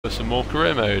some more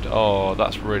career mode. Oh,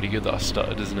 that's really good that I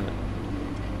stuttered, isn't it?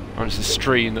 Or it's a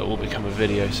stream that will become a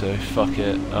video, so fuck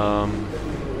it.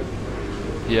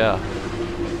 Yeah.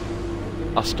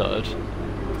 I stuttered.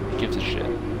 Who gives a shit?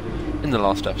 In the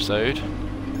last episode,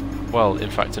 well,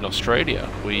 in fact in Australia,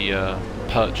 we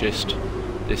purchased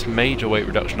this major weight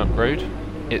reduction upgrade.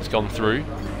 It's gone through.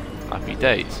 Happy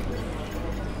days.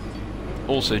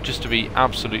 Also, just to be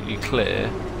absolutely clear,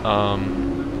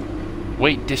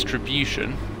 weight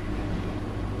distribution,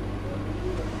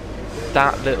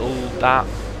 that's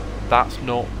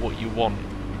not what you want.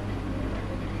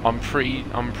 I'm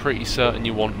pretty certain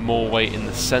you want more weight in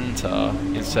the centre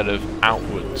instead of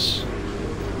outwards.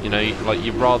 You know, like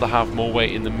you'd rather have more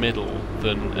weight in the middle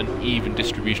than an even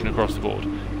distribution across the board.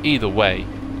 Either way,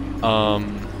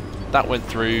 that went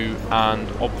through, and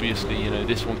obviously, you know,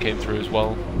 this one came through as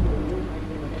well.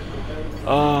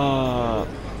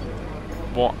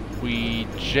 What we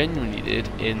genuinely did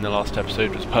in the last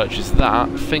episode was purchase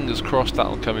that. Fingers crossed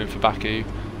that'll come in for Baku.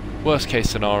 Worst case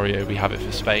scenario, we have it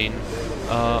for Spain.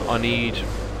 I need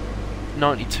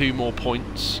 92 more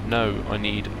points. No, I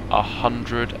need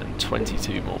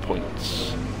 122 more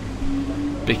points.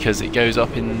 Because it goes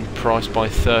up in price by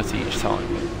 30 each time.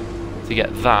 To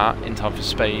get that in time for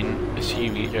Spain,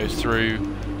 assuming it goes through.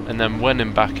 And then when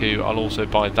in Baku, I'll also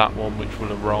buy that one, which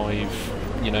will arrive,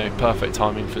 you know, perfect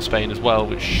timing for Spain as well,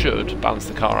 which should balance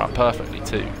the car out perfectly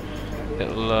too.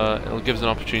 It'll give us an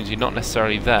opportunity, not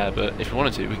necessarily there, but if we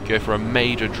wanted to, we could go for a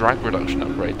major drag reduction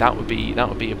upgrade. That would be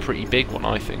a pretty big one,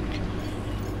 I think.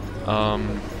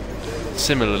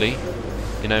 Similarly,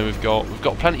 you know, we've got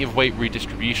plenty of weight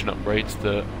redistribution upgrades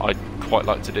that I'd quite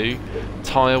like to do.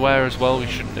 Tyre wear as well, we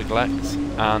shouldn't neglect,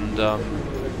 and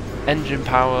engine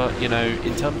power. You know,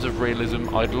 in terms of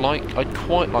realism, I'd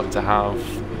quite like to have,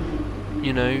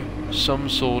 you know, some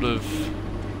sort of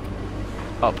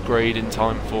upgrade in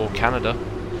time for Canada,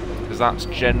 because that's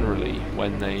generally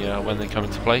when they come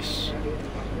into place.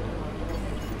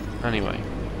 Anyway,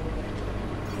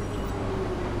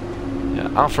 yeah,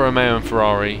 Alfa Romeo and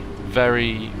Ferrari,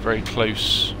 very, very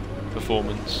close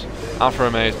performance. Alfa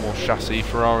Romeo is more chassis,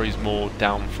 Ferrari's more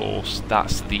downforce.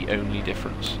 That's the only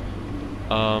difference.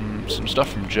 Some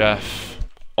stuff from Jeff.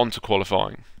 On to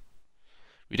qualifying.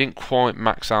 We didn't quite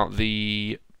max out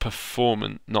the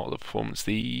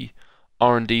the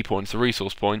R&D points, the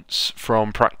resource points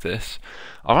from practice.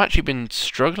 I've actually been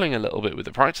struggling a little bit with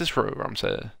the practice programs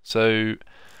here. So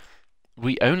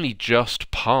we only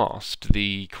just passed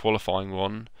the qualifying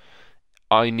one.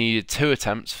 I needed 2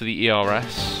 attempts for the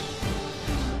ERS.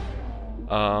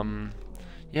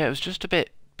 Yeah, it was just a bit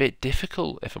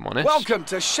difficult, if I'm honest. Welcome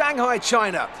to Shanghai,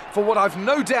 China, for what I've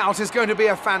no doubt is going to be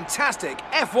a fantastic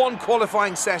F1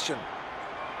 qualifying session.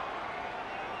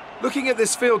 Looking at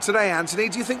this field today, Anthony,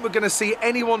 do you think we're going to see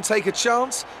anyone take a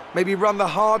chance? Maybe run the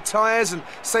hard tyres and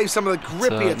save some of the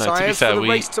grippier tyres for the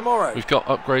race tomorrow? We've got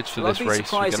upgrades for this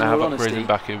race. We're going to have upgrades in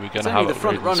Baku. We're going to have upgrades in Spain. It's only the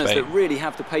front runners that really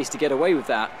have the pace to get away with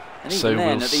that. And even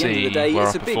then, we'll at the end of the day,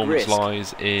 it's a big risk.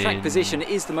 Track position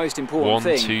is the most important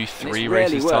thing, 1, 2, 3 and it's races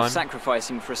rarely worth time.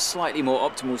 sacrificing for a slightly more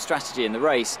optimal strategy in the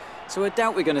race. So I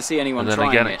doubt we're going to see anyone trying it.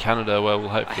 And then again at Canada, where we'll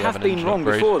hopefully have an engine wrong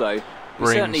upgrade. Before though. We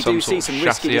certainly do see some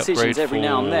risky decisions every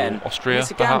now and then. Austria,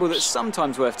 it's a gamble that's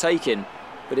sometimes worth taking.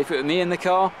 But if it were me in the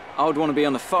car, I would want to be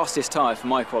on the fastest tyre for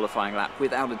my qualifying lap,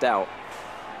 without a doubt.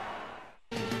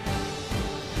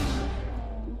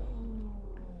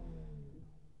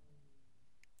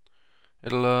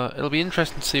 It'll be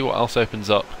interesting to see what else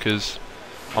opens up, because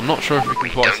I'm not sure if we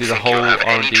can quite see the whole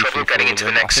R&D through for all of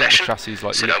them. I think the chassis is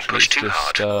like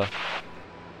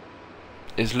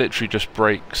literally just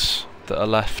brakes that are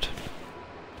left.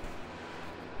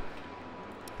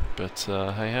 But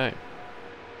hey hey.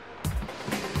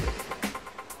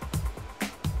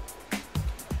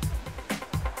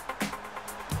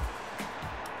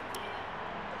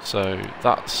 So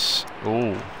that's,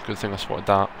 oh, good thing I spotted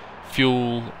that.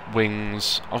 Fuel,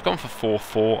 wings, I've gone for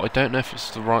 4.4. I don't know if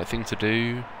it's the right thing to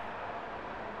do.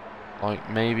 Like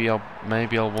maybe I'll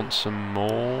want some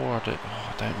more. I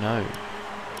don't know.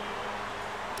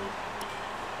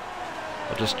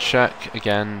 I'll just check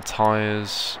again.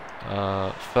 Tyres,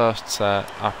 first set,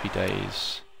 happy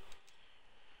days.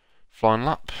 Flying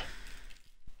lap.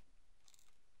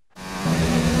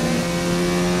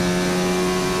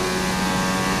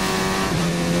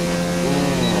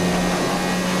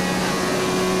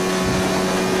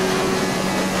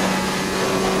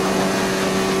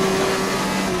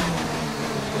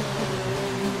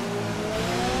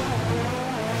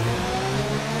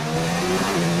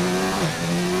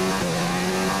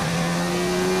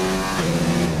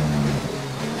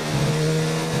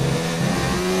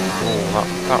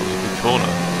 That was a good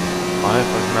corner. if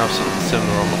I can have something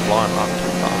similar on the flying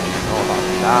laptop. That'd be not that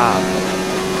bad.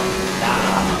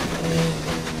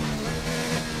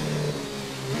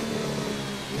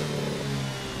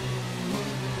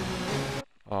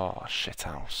 Oh,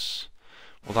 shithouse.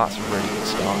 Well, that's a really good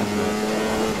start, isn't it?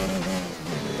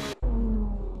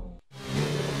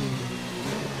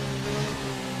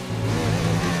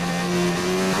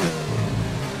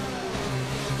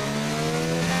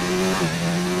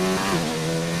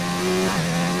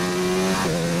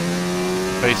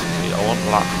 Basically, I want the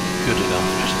lap good enough,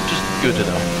 just good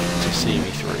enough to see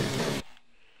me through.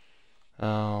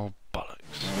 Oh,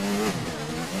 bollocks.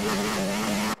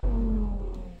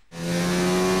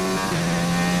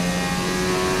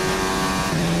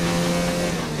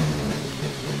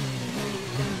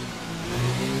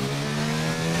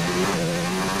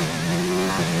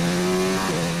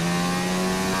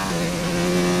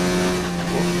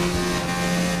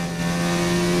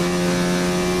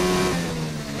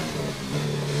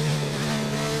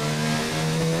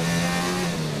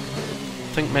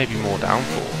 I think maybe more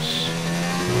downforce.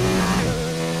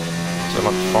 So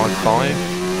like 5.5.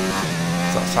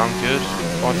 Does that sound good?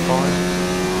 5.5.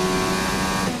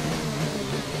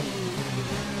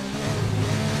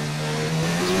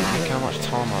 So think how much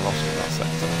time I lost in that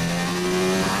sector.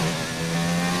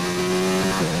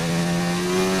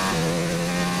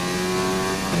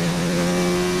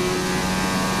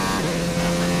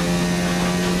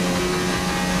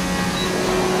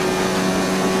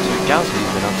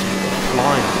 Gasly's been absolutely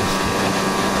flying this year.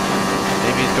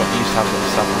 Maybe he's got used to having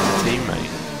Verstappen as a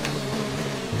teammate.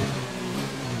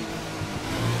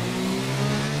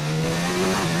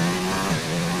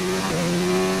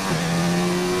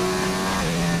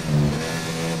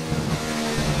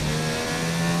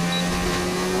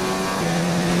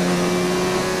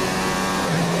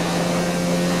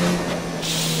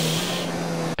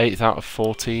 Eighth out of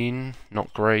 14,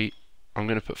 not great. I'm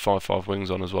going to put 5.5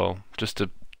 wings on as well, just to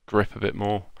grip a bit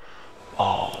more.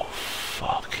 Oh,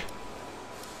 fuck.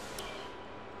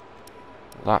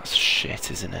 That's shit,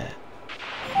 isn't it?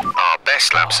 Our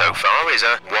best lap so far is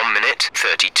a 1 minute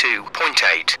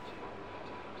 32.8.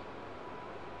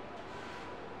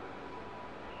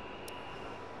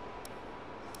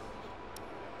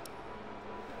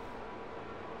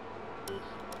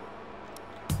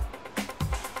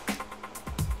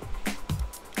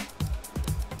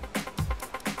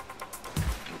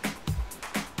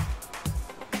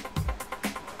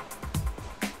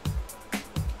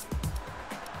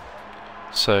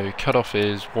 So cutoff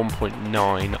is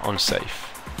 1.9 on safe.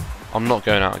 I'm not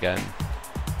going out again.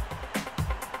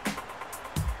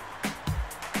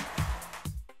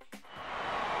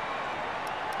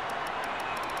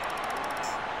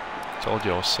 Told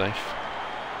you I was safe.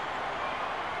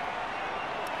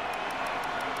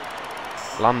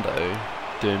 Lando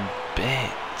doing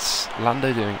bits.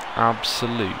 Lando doing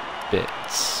absolute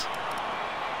bits.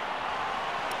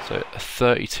 So a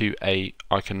 32.8,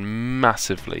 I can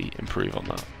massively improve on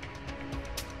that.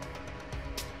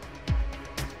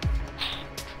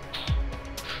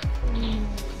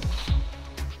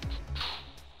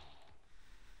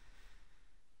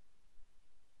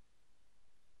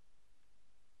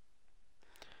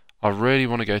 I really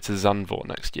want to go to Zandvoort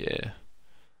next year.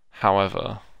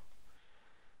 However,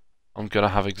 I'm going to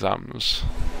have exams,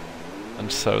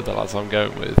 and so are the lads I'm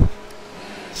going with.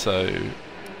 So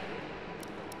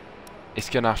it's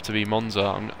going to have to be Monza.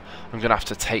 I'm going to have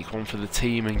to take one for the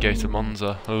team and go to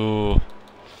Monza. Oh.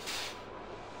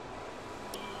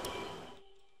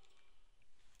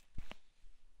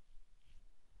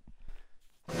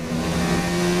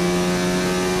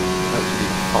 Hopefully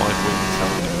 5 wins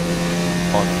help.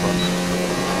 5 front.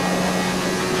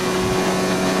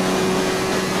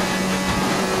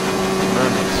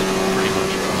 And it's pretty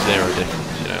much 0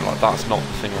 difference, you know, like that's not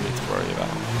the thing I need to worry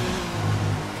about.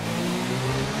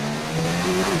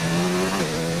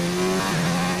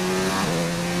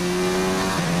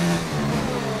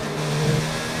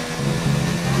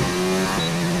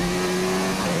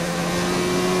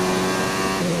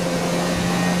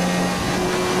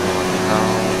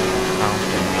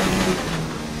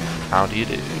 How do you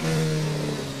do?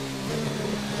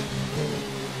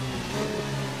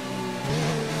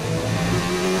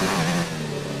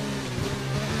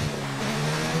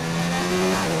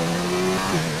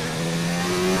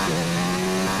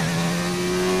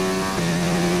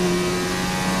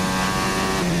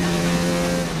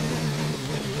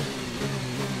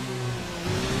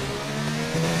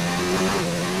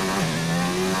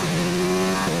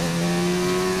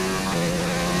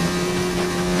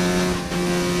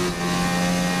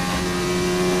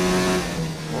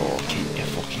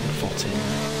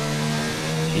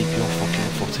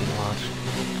 easy, lad.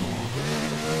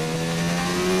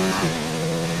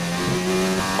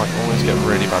 I always get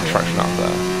really bad traction out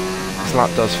there. This lap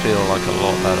does feel like a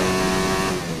lot better.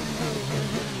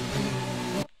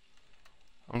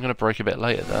 I'm going to brake a bit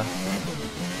later there.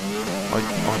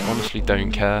 I honestly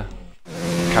don't care.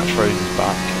 Catchphrase is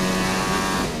back.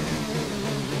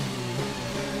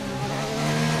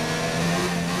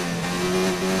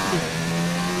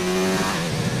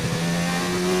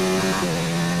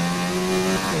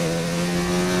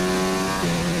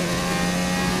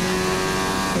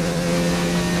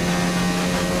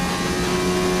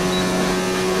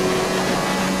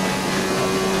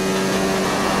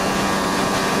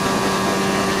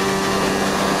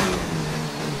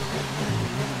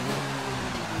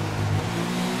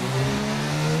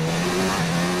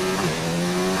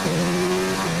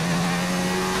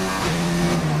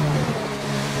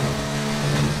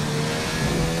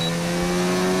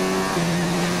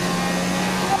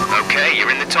 Okay,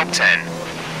 you're in the top 10.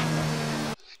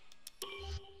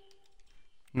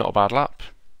 Not a bad lap.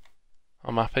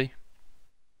 I'm happy.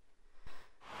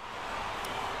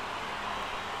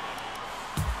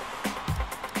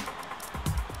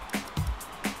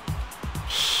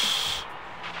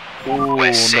 Ooh,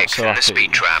 We're sixth so in the happy.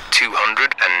 speed trap,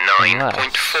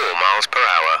 209.4 miles per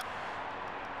hour.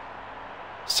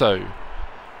 So,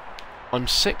 I'm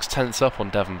 6/10 up on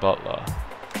Devon Butler.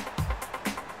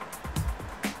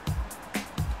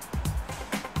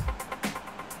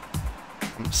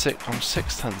 I'm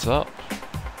 6/10 up.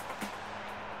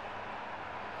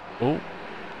 Oh,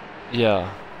 yeah.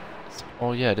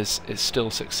 Oh yeah, it's still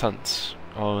 6/10.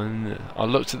 Oh, and I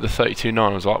looked at the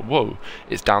 32.9. I was like, whoa!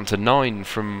 It's down to 9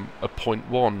 from a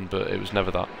 0.1, but it was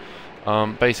never that.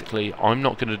 Basically, I'm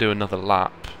not going to do another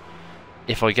lap.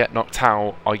 If I get knocked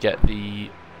out, I get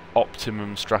the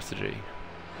optimum strategy.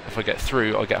 If I get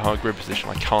through, I get high grid position.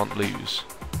 I can't lose.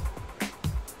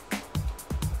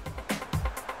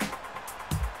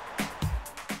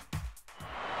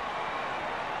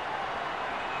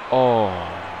 Oh,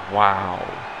 wow.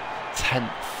 10th.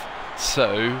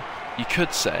 So, you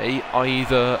could say I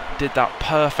either did that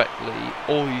perfectly,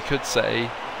 or you could say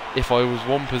if I was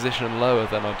one position lower,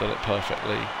 then I'd done it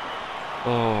perfectly.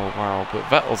 Oh, wow. But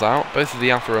Vettel's out. Both of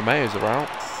the Alfa Romeos are out.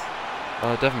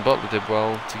 Devon Butler did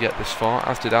well to get this far,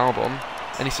 as did Albon.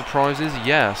 Any surprises?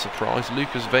 Yeah, surprise.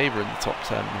 Lucas Weber in the top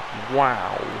 10.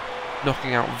 Wow.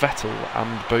 Knocking out Vettel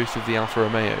and both of the Alfa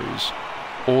Romeos,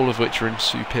 all of which are in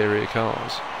superior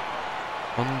cars.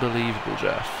 Unbelievable,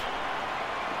 Jeff.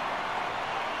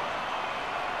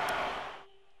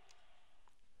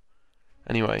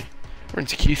 Anyway, we're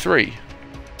into Q3.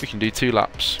 We can do 2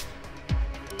 laps.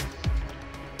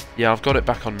 Yeah, I've got it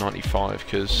back on 95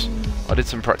 because I did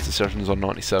some practice sessions on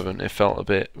 97. It felt a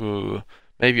bit, ooh,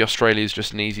 maybe Australia's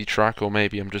just an easy track, or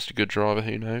maybe I'm just a good driver,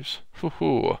 who knows.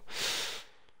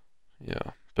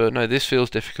 Yeah, but no, this feels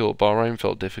difficult. Bahrain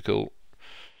felt difficult.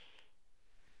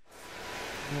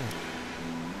 Yeah.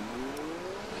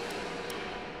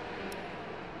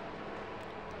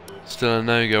 Still a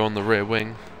no-go on the rear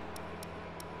wing.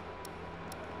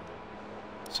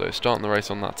 So starting the race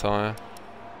on that tyre.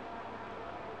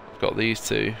 I've got these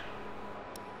two.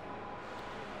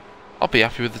 I'll be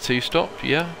happy with the 2-stop,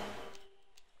 yeah.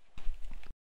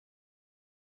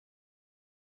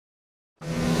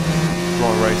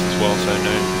 Dry race as well, so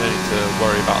no need to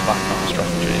worry about that kind of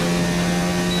strategy.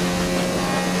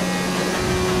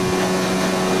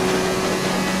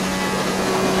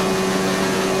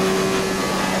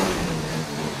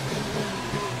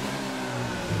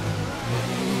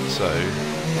 So, I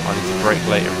need to brake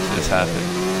later into this hairpin.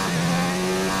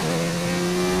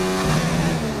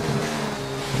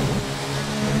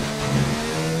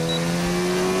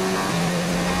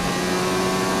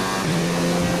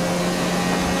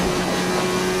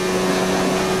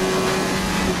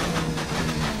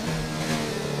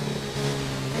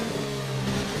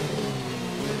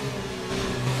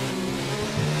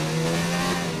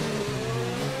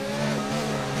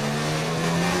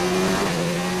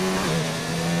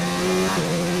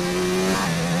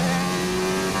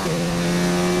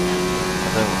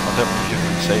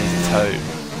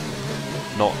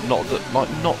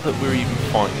 Not that we're even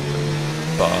finding them,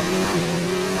 but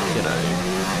you know.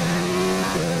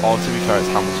 Oh, to be fair, it's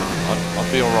Hamilton. I'd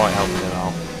be alright helping him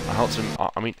out. I helped him.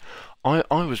 I mean,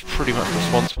 I was pretty much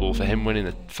responsible for him winning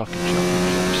the fucking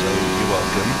championship. So you're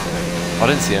welcome. I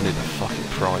didn't see any of the fucking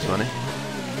prize money,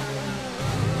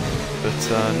 but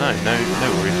no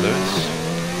worries, Lewis.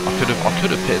 I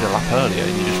could have pitted a lap earlier,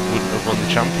 and you just wouldn't have won the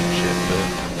championship. But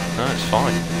no, it's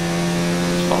fine.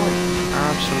 It's fine.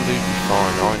 Absolutely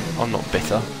fine. I'm not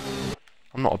bitter.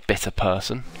 I'm not a bitter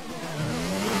person.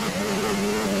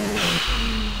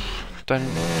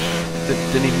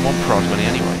 didn't even want prize money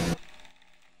anyway.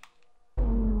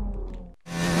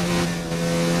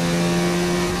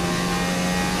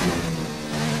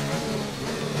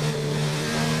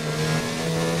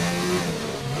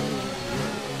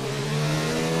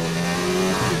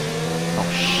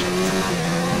 Oh shit.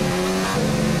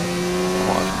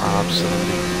 Oh, I've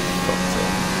absolutely fucked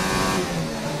it.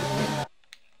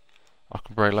 I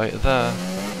can brake later there.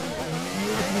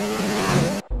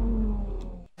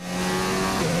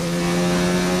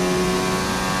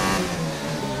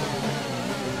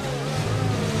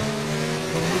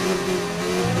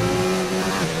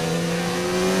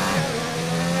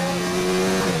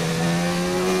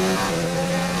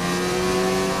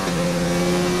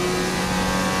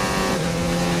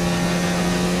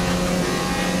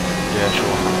 Yeah, sure.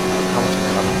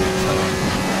 Hamilton's had a week, so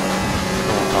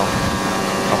go on, Tom.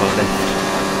 Have a lift.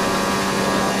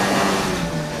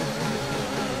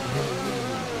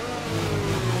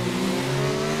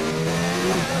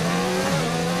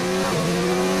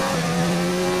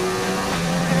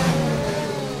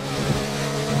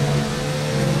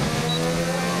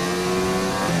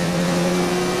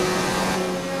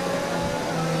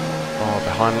 Oh,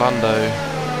 behind Lando.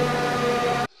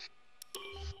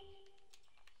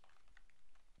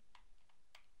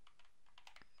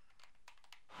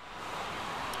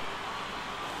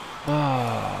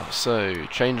 So,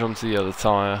 change onto the other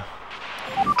tyre.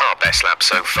 Our best lap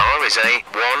so far is a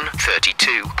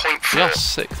 1:32.4. We are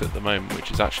 6th at the moment,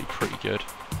 which is actually pretty good.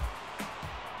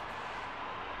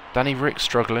 Danny Rick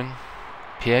struggling.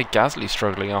 Pierre Gasly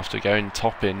struggling after going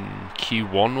top in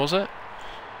Q1, was it?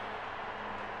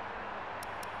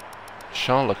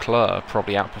 Charles Leclerc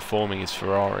probably outperforming his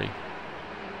Ferrari.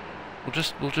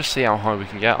 We'll just see how high we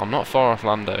can get. I'm not far off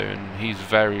Lando, and he's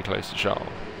very close to Charles.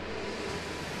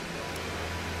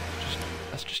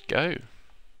 Let's just go.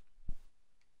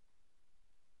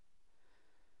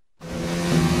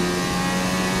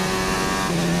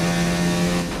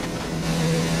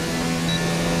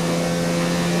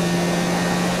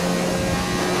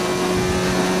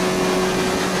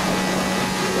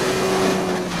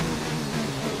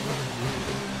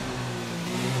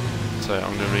 So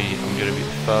I'm gonna be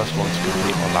the first one to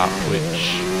complete my lap, which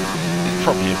is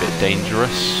probably a bit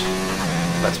dangerous.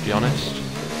 Let's be honest.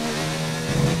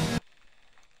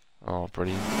 Oh,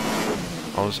 brilliant.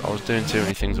 I was doing too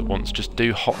many things at once. Just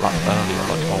do hot lap earlier,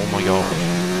 like, oh my god.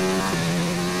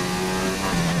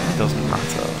 It doesn't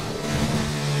matter.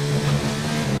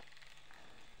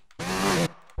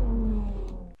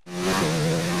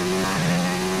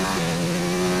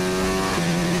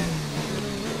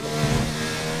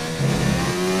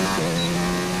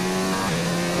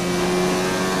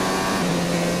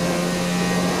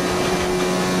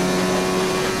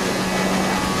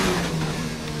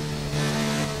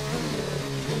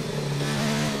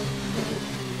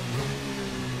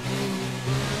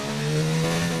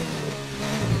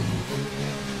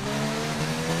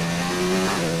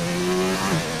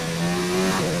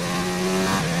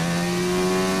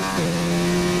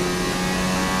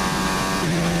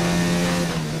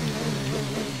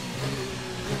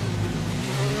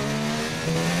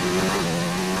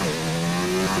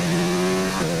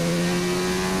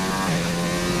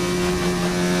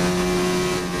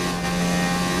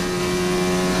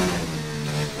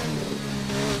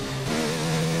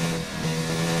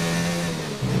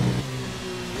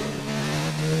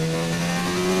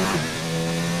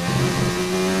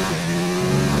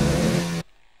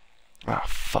 Ah,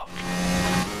 fuck.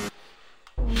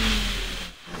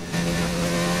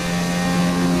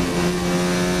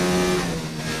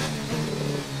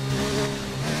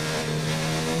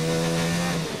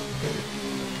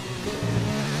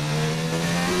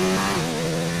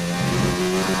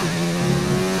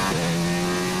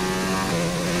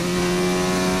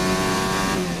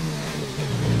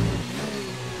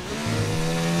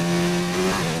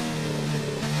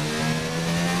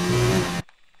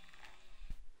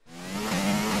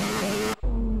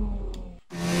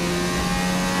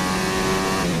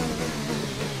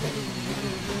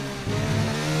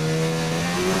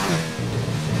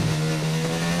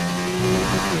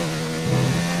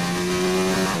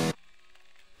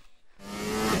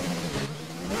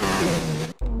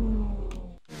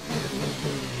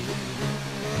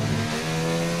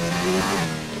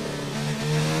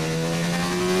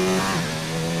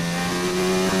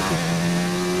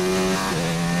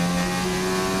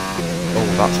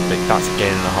 That's a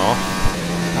gain and a half.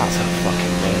 That's a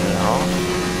fucking gain and a half.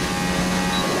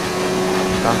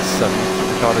 Down to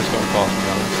 7th. Ricardo's gone faster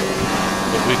than us.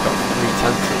 But we've got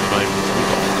 3/10 at the moment.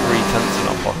 We've got 3/10 in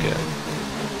our pocket.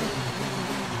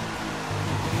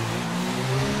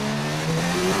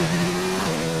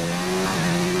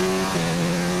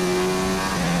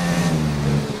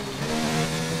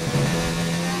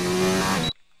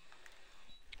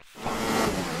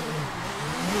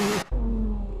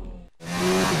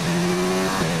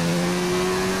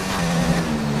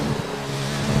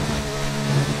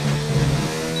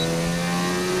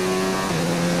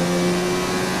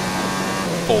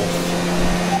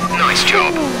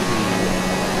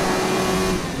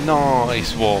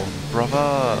 Nice one,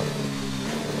 brother.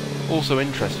 Also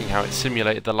interesting how it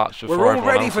simulated the laps before. We're all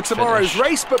ready for tomorrow's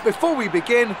race, but before we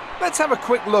begin, let's have a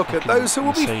quick look at those who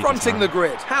will be fronting the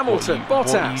grid. Hamilton,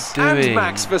 Bottas and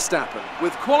Max Verstappen.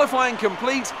 With qualifying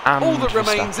complete, all that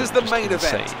remains is the main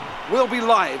event. We'll be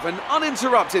live and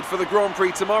uninterrupted for the Grand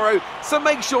Prix tomorrow, so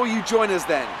make sure you join us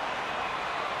then.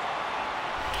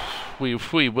 We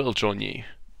will join you.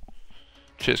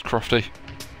 Cheers, Crofty.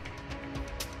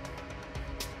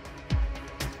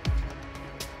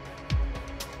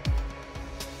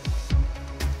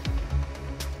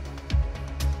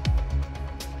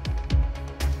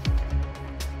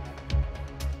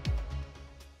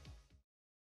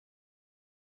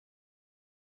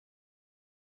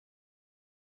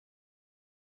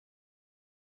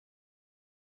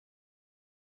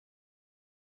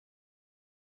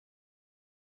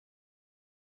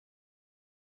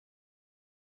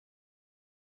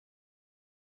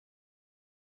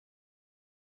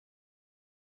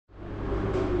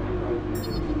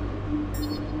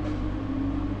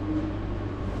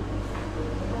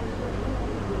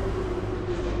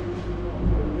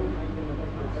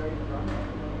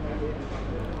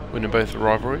 Winning both the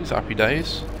rivalries, happy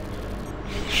days.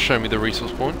 Show me the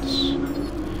resource points.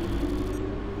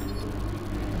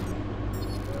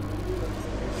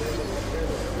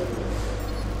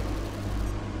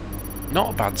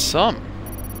 Not a bad sum.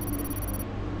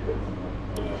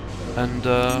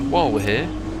 And while we're here,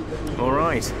 all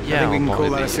right. Yeah, I think we can call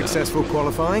that a successful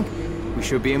qualifying. We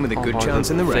should be in with a good chance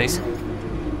in the race.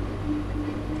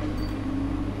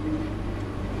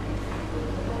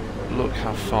 Look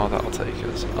how far that'll take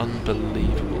us.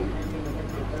 Unbelievable.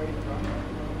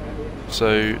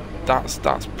 So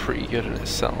that's pretty good in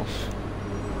itself.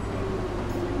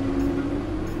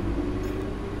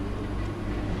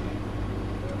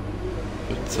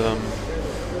 But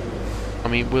I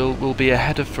mean, we'll be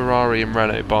ahead of Ferrari and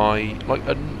Renault by like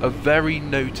a very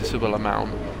noticeable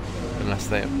amount, unless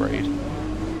they upgrade.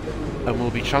 And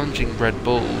we'll be challenging Red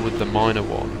Bull with the minor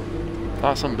one.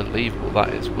 That's unbelievable, that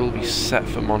is. We'll be set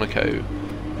for Monaco.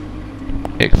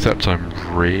 Except I'm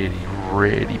really,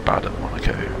 really bad at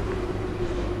Monaco.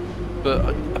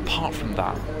 But apart from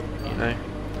that, you know.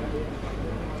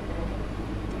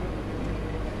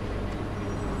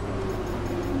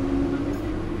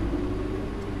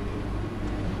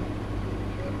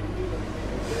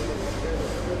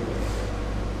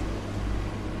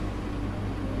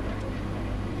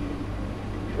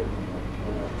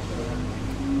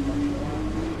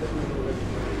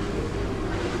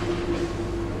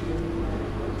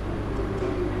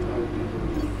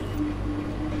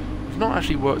 Not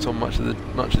actually worked on much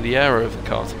of the aero of the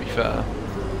car, to be fair.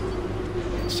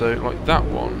 So like that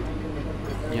one,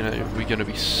 you know, we're going to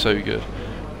be so good.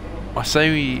 I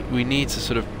say we need to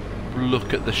sort of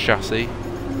look at the chassis.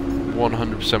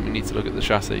 100% we need to look at the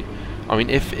chassis. I mean,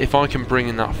 if I can bring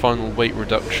in that final weight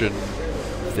reduction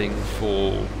thing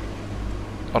for,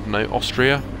 I don't know,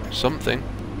 Austria, something,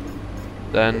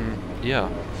 then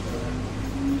yeah.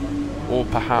 Or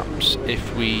perhaps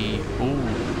if we,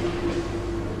 ooh.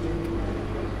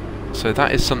 So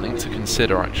that is something to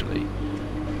consider, actually.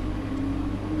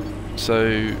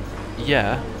 So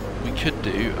yeah, we could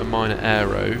do a minor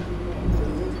aero,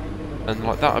 and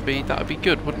like that would be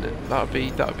good, wouldn't it? That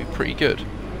would be pretty good.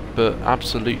 But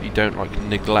absolutely don't like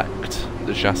neglect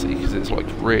the chassis, because it's like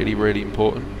really, really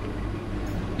important.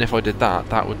 And if I did that,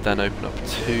 that would then open up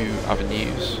 2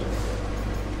 avenues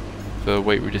for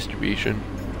weight redistribution.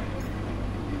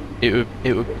 It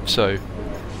would so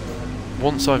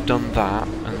once I've done that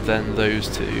and then those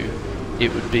 2,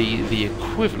 it would be the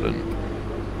equivalent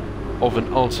of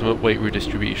an ultimate weight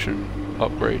redistribution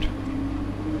upgrade.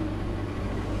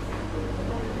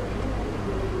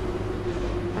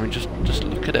 I mean, just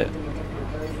look at it.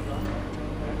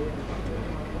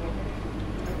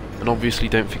 And obviously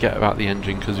don't forget about the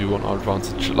engine, because we want our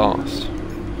advantage to last.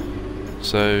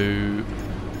 So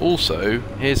also,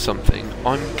 here's something.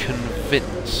 I'm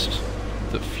convinced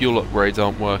that fuel upgrades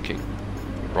aren't working.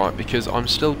 Right, because I'm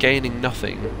still gaining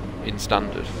nothing in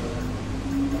standard.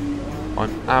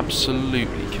 I'm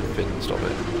absolutely convinced of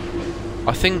it.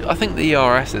 I think the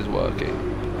ERS is working.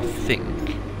 I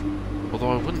think.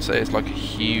 Although I wouldn't say it's like a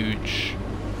huge,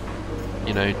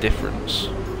 you know, difference.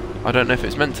 I don't know if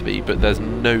it's meant to be, but there's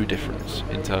no difference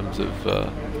in terms of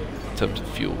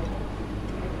fuel.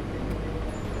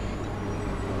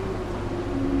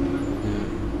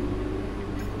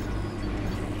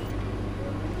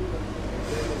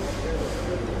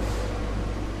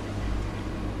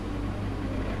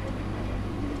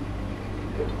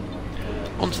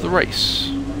 Onto the race.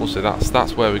 Also,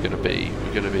 that's where we're going to be.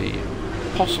 We're going to be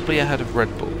possibly ahead of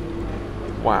Red Bull.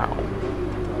 Wow.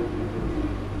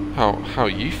 How are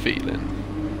you feeling?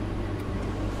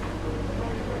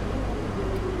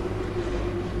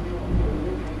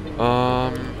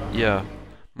 Yeah.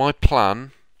 My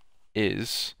plan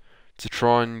is to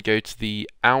try and go to the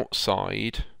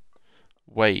outside.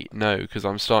 Wait, no, because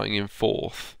I'm starting in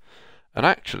 4th. And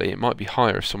actually, it might be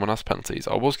higher if someone has penalties.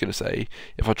 I was going to say,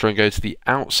 if I try and go to the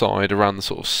outside around the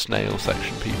sort of snail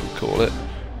section people call it,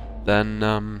 then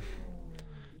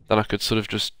I could sort of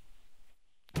just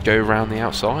go around the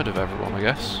outside of everyone, I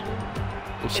guess.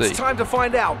 We'll see. It's time to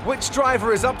find out which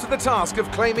driver is up to the task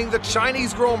of claiming the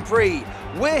Chinese Grand Prix.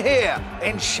 We're here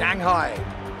in Shanghai.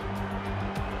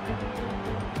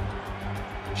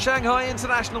 Shanghai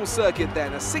International Circuit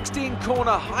then, a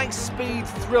 16-corner high-speed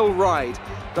thrill ride.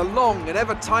 The long and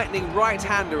ever-tightening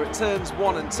right-hander at turns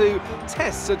 1 and 2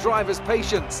 tests a driver's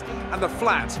patience, and the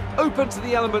flat, open to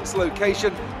the elements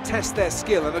location, tests their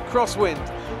skill in a crosswind.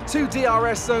 2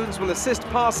 DRS zones will assist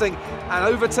passing, and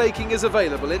overtaking is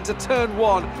available into turn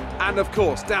 1, and of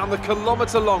course down the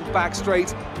kilometre-long back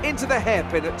straight into the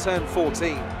hairpin at turn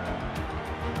 14.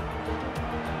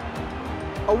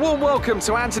 A warm welcome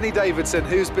to Anthony Davidson,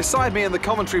 who's beside me in the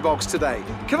commentary box today.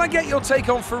 Can I get your take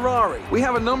on Ferrari? We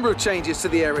have a number of changes to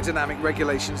the aerodynamic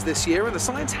regulations this year, and the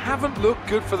signs haven't looked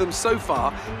good for them so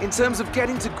far in terms of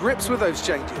getting to grips with those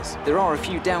changes. There are a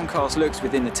few downcast looks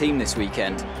within the team this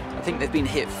weekend. I think they've been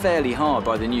hit fairly hard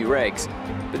by the new regs.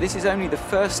 But this is only the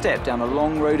first step down a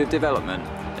long road of development,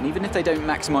 and even if they don't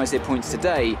maximise their points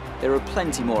today, there are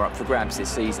plenty more up for grabs this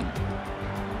season.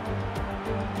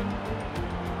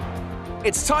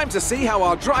 It's time to see how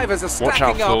our drivers are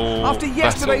stacking up after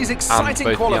yesterday's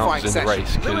exciting qualifying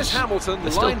session. Lewis Hamilton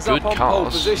lines up on pole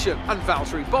position, and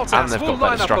Valtteri Bottas will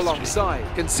line up alongside.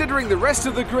 Considering the rest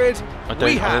of the grid,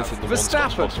 we have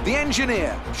Verstappen, the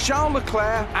engineer, Charles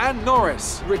Leclerc and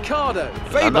Norris, Ricciardo,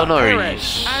 Weber,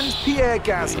 Perez and Pierre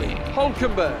Gasly,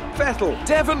 Hülkenberg, Vettel,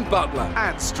 Devon Butler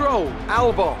and Stroll,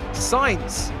 Albon,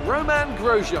 Sainz, Roman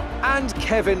Grosjean and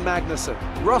Kevin Magnussen.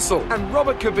 Russell and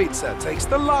Robert Kubica takes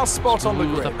the last spot on the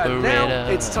grid. And now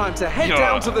it's time to head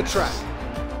down to the track.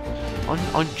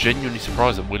 I'm genuinely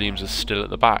surprised that Williams is still at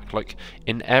the back. Like,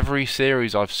 in every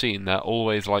series I've seen, they're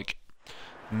always like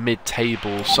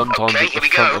mid-table, sometimes at the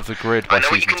front of the grid by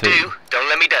season 2. I know what you can do. Don't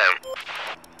let me down.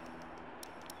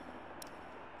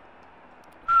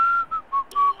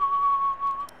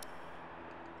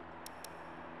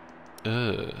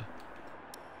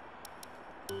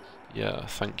 Yeah,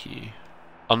 thank you.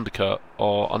 Undercut,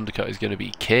 or undercut is going to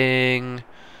be king.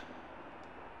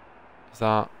 Is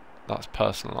that's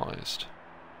personalised.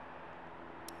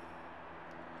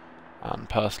 And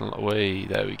personal away,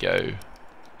 there we go.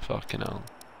 Fucking hell.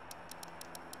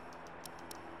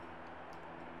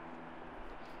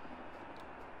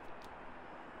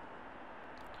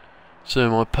 So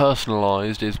my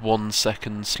personalised is 1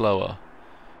 second slower.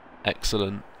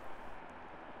 Excellent.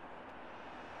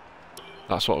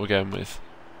 That's what we're going with.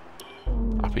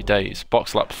 Happy days.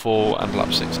 Box lap 4 and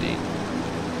lap 16.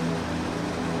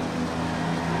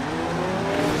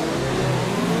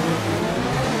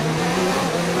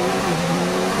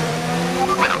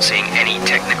 We're not seeing any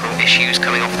technical issues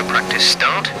coming off the practice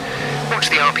start. Watch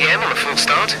the RPM on a full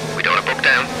start. We don't want to bog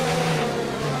down.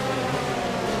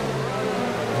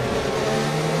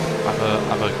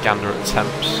 Have a gander at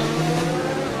temps.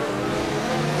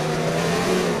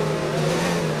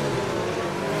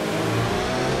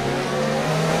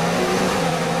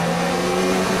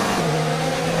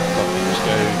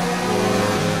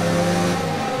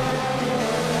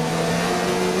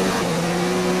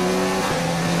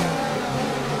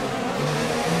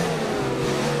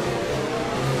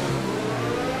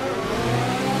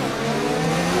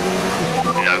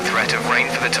 Threat of rain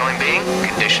for the time being.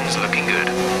 Conditions looking good.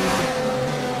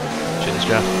 Cheers,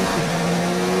 Jeff.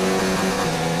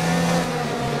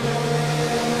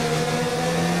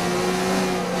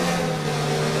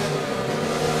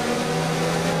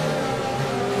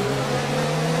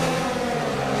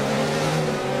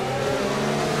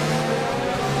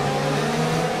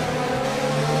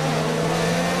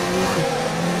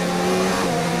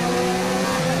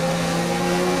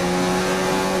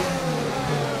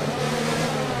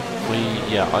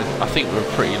 Yeah, I think we're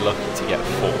pretty lucky to get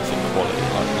 4th in quality.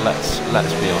 Like,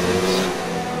 let's be honest.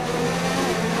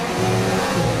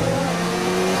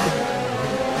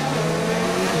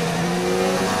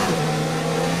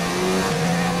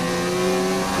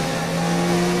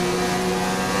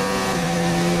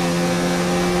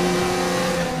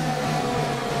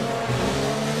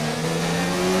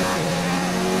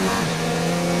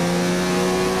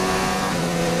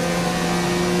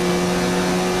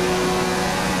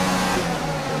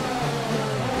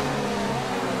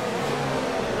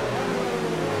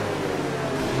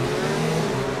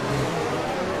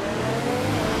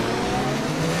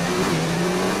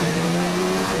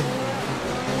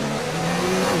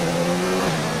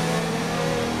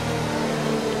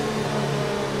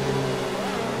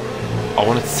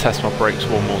 wanted to test my brakes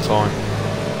one more time.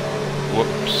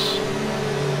 Whoops.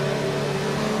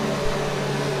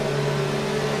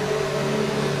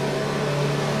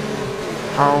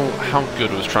 How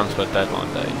good was transfer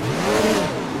deadline day?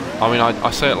 I mean,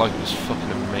 I say it like it was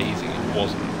fucking amazing. It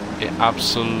wasn't. It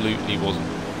absolutely wasn't.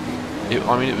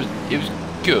 I mean, it was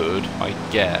good, I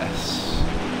guess.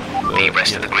 But, the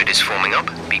rest of the grid is forming up.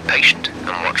 Be patient and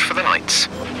watch for the lights.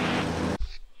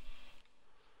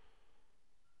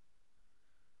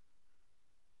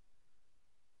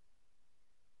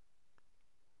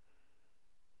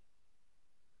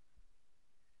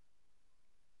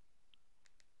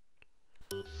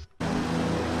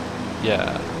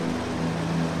 Yeah.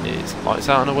 It's lights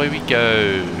out and away we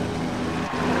go.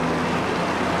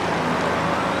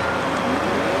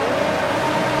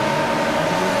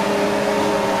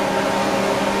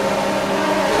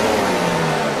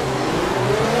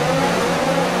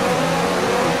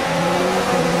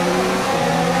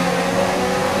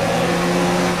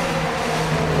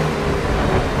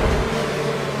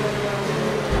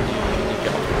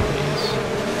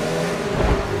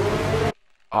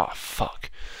 Ah, oh, fuck.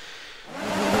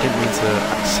 I didn't mean to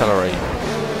accelerate.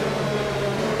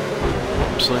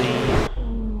 Oopsie.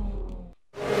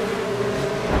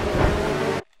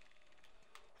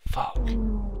 Fuck.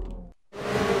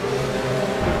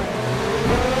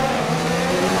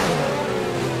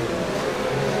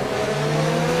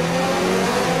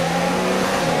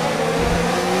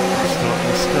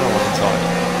 Still on the side.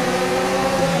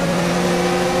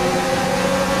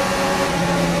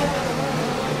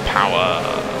 Power.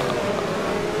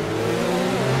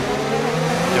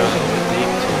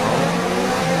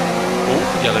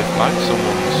 Yellow flag,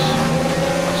 someone's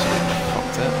absolutely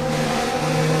fucked it.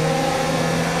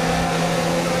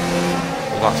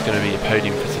 Well, that's going to be a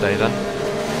podium for today then.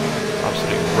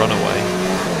 Absolute runaway.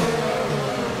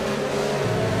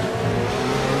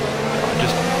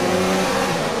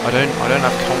 I don't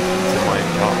have confidence in my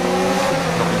own car.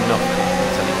 Not enough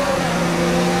confidence anymore.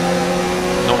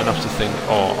 Not enough to think,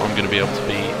 oh, I'm going to be able to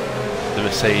beat the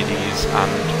Mercedes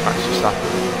and Max Verstappen.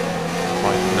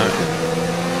 Like, no.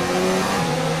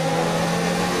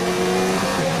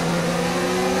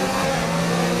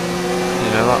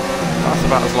 You know, that's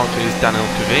about as likely as Daniel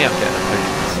Kvyat getting a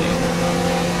podium this season.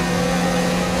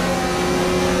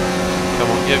 Come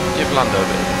on, give Lando a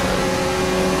bit of a turn.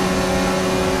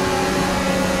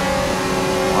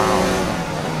 Wow,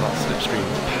 that slipstream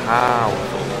is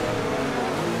powerful.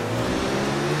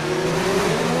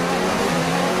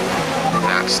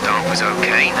 That start was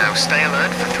okay, now stay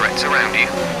alert for threats around you.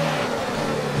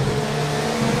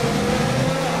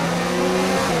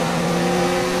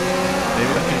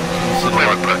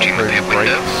 We're approaching the pit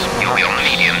window. You'll be on the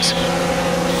mediums. I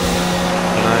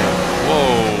know.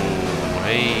 Whoa.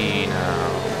 Hey now.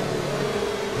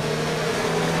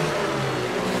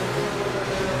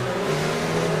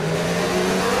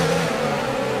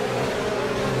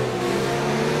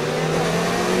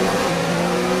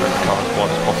 Make the car as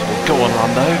wide as possible. Go on,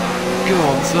 Lando. Go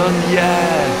on, son.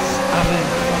 Yes. Have him.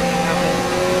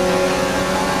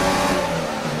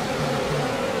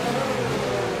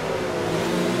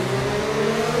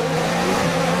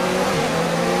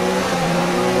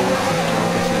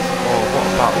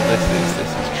 This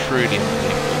is truly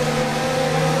unbelievable.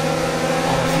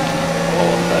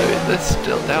 Oh no,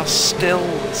 they are still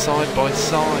side by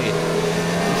side.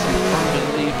 This is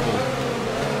unbelievable.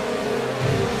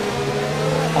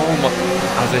 Oh my,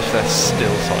 as if they're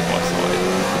still side by side.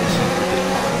 This is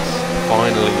ridiculous.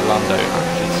 Finally, Lando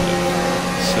actually sort of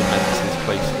cements his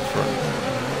place in the front.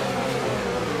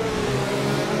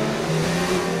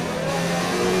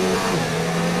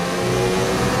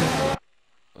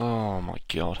 Oh my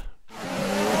god.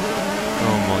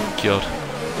 Oh my god.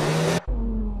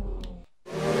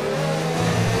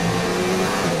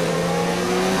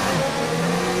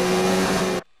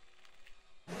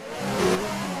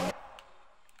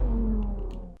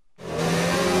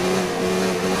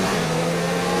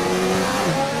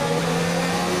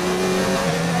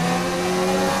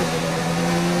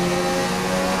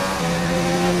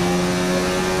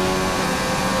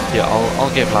 Yeah,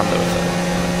 I'll give Lando a turn.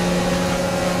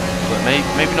 But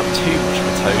maybe not too much of a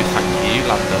toe, thank you,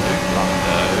 Lando.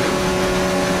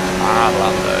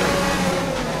 Lando.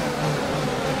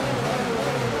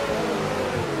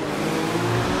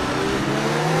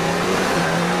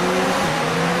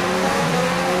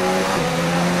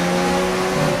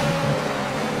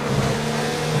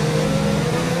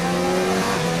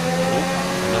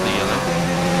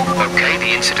 Okay,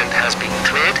 the incident has been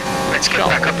cleared. Let's get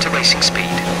back up to racing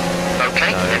speed.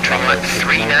 Okay, entering lap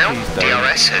 3 now.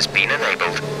 DRS has been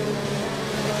enabled.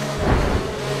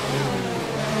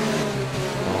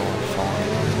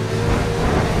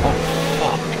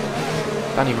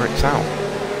 Danny Rick's out.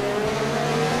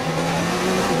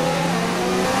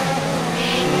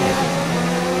 Shit.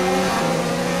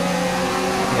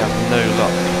 He has no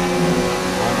luck.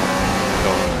 Oh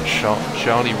my god.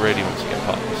 Charlie really wants to get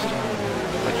past.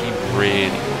 Like, he really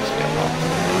wants to get past.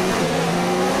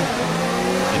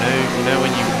 You know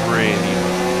when you really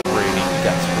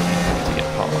desperately want to get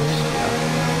past, yeah?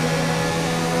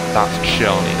 That's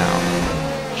Charlie now.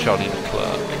 Charlie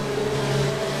Leclerc.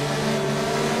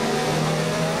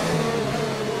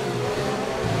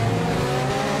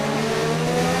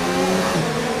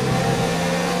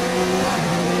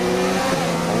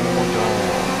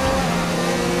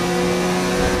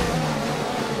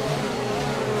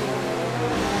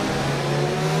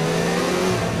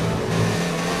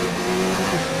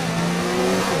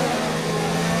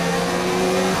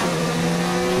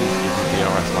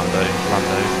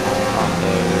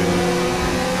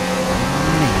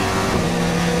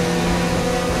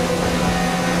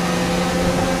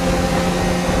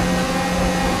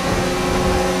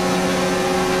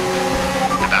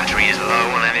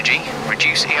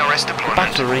 Reduce ERS deployment.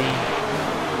 Battery.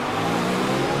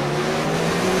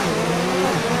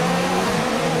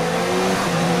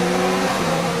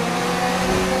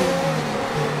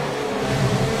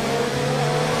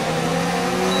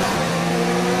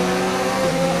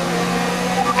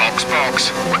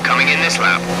 Box, we're coming in this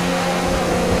lap.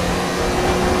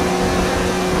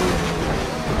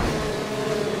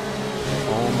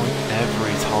 Oh my,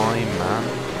 every time, man.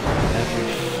 Every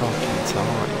fucking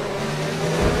time.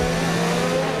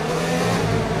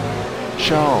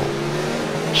 Charlie,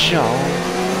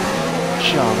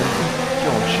 go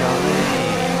on, Charlie.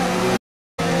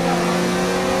 Oh,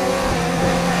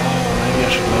 maybe I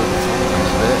should lower the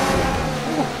sometimes a bit.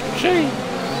 Oh, jeez.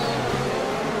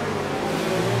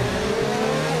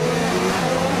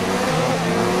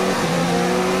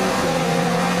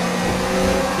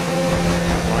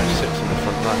 Drive 6 in the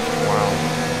front left. Wow.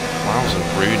 Wowza,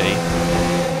 Rooney.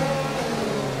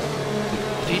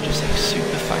 Did he just say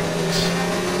super thanks?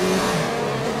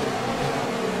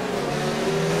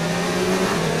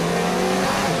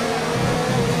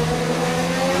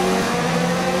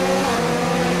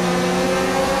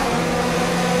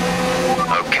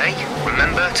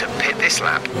 To pit this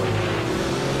lap. Yeah,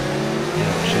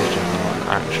 she's just an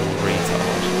actual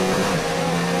retard.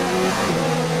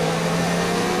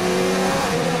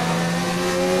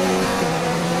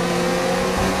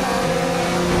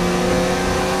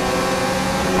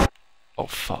 Oh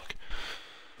fuck.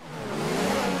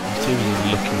 I'm too busy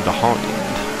looking behind.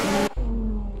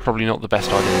 Probably not the best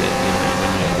idea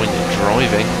when you're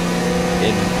driving.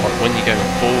 Like when you're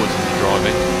going forwards and you're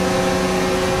driving.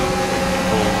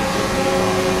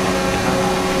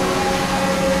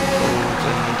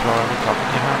 Driving, cup in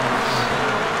your hands.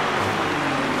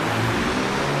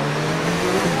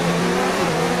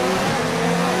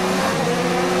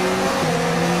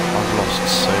 I've lost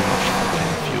so much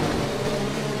fucking fuel.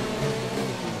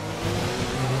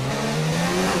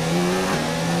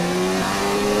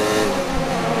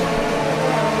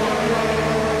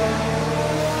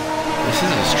 This is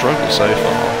a struggle so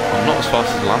far. I'm not as fast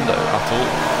as Lando at all.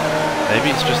 Maybe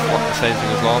it's just like the same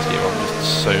thing as last year, I'm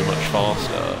just so much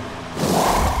faster.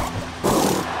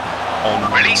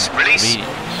 On release. Mediums.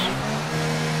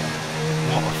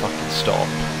 What a fucking stop.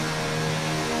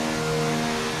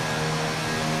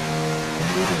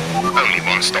 Only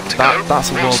one stop to go.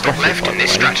 That's a world record, left by in the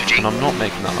this way, strategy. and I'm not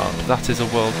making that up. That is a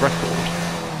world record.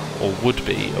 Or would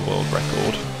be a world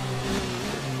record.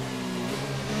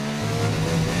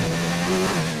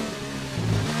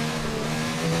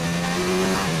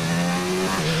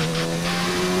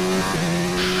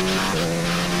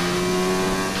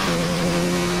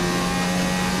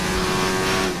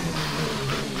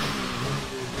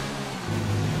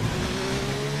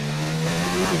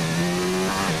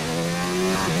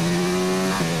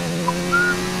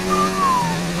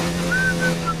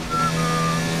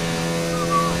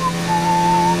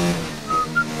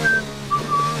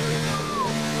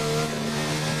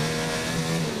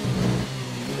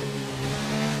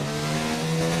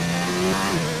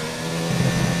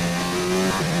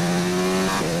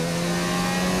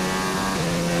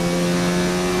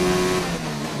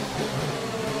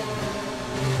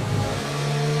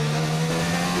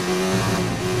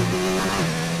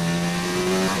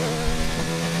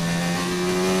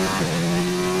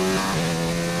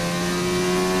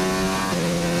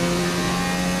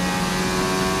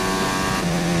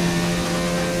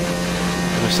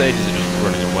 Mercedes are just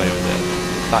running away with it.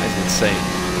 That is insane.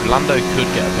 Lando could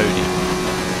get a podium.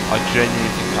 I genuinely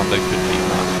think Lando could beat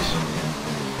Max.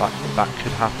 That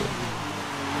could happen.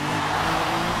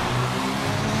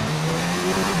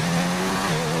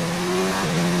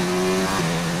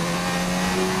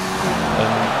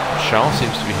 Charles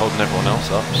seems to be holding everyone else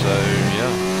up, so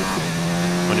yeah.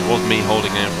 When it was me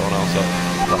holding everyone else up,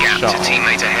 that's Gap Charles. to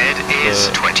teammate ahead is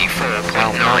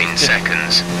 24.9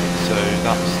 seconds. So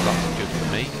that's good for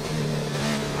me.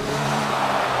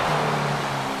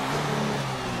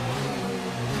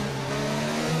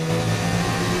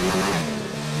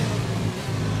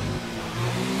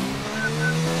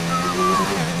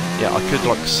 Yeah, I could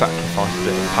like sacrifice a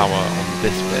bit of power on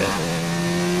this bit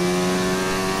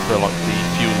for like the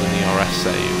fuel and the RS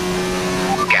save.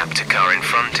 Gap to car in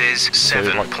front is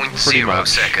 7.0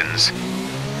 seconds.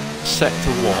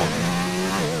 Sector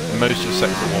 1, most of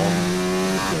Sector 1,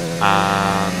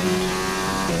 and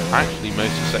actually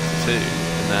most of Sector 2,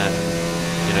 and then,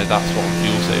 you know, that's what I'm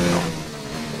fuel saving on.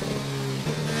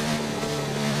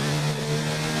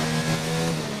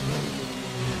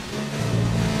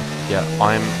 Yeah,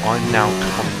 I'm now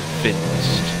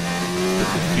convinced that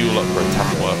the fuel upgrades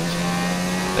haven't worked.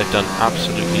 They've done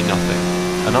absolutely nothing.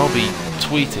 And I'll be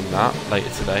tweeting that later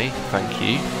today, thank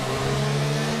you.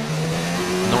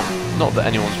 Not that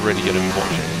anyone's really going to be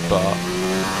watching, but,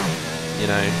 you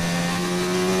know,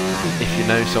 if you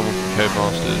know someone from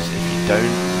Codemasters, if you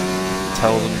don't,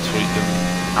 tell them, tweet them,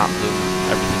 at them,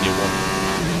 everything you want.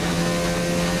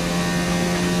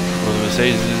 Well, the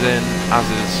Mercedes is in, as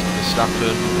is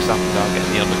Verstappen now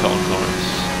getting the undercut on Norris.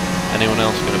 Anyone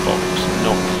else going to box?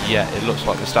 Not yet. It looks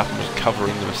like Verstappen was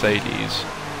covering the Mercedes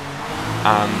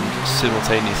and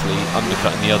simultaneously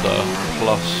undercutting the other,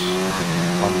 plus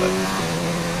Lando.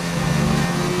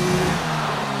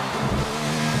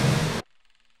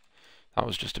 That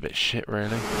was just a bit shit,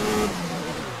 really.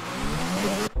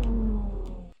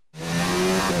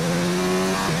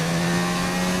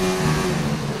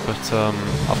 But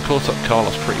I've caught up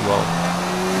Carlos pretty well.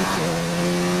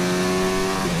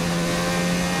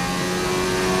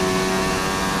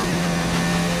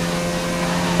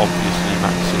 Obviously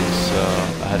Max is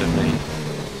ahead of me.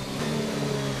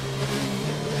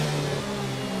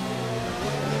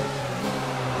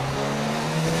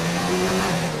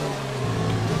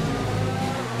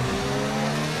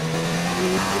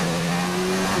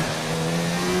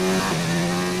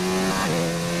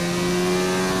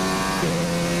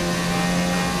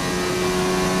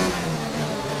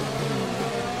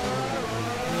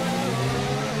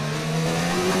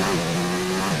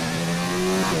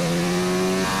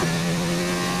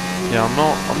 Yeah,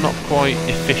 I'm not quite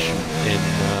efficient in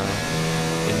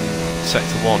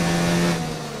Sector 1.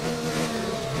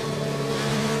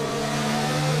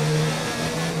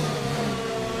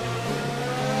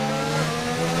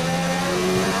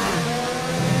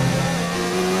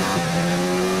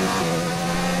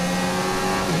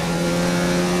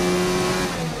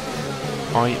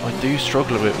 I do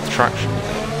struggle a bit with traction.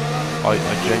 I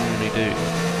genuinely do.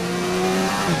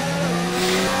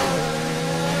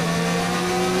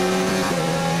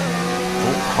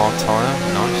 Hard tyre,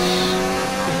 nice.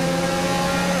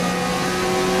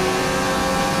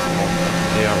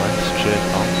 DRS, cheers,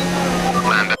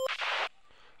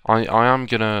 I am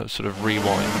gonna sort of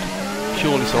rewind,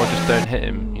 purely so I just don't hit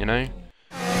him, you know?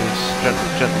 Because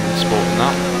gentleman sport in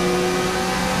that.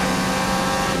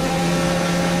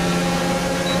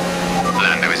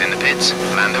 Lando is in the pits.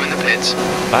 Lando in the pits.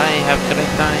 Bye, have a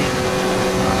great time.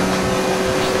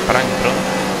 Frank, bro.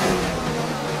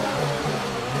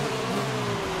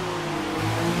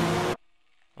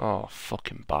 Oh,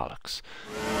 fucking bollocks.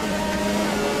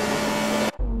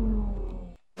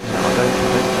 Yeah, I don't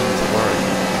need to worry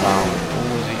about,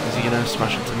 oh, is he gonna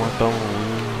smash into my bone?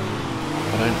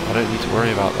 I don't need to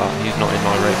worry about that. He's not in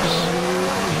my race.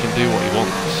 He can do what he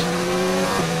wants.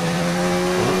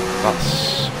 Oh,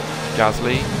 that's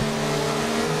Gasly.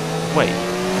 Wait.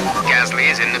 Gasly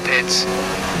is in the pits.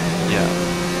 Yeah.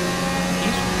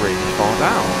 He's really far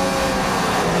down.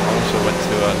 I also went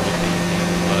too early with the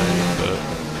but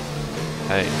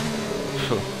hey.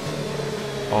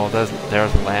 Oh, there's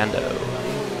Lando.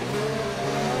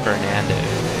 Fernando.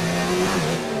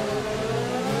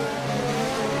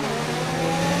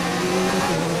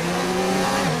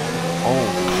 Oh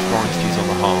Christ, he's on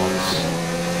the hards.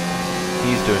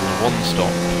 He's doing a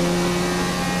one-stop.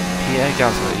 Pierre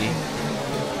Gasly,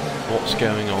 what's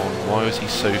going on? Why is he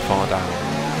so far down?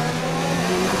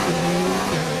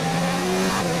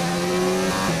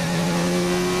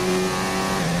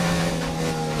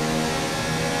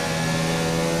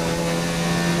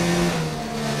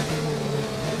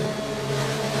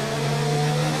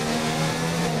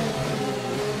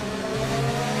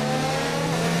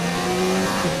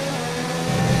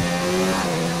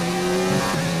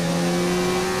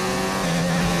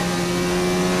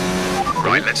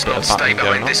 Right, let's not stay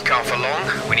behind this car for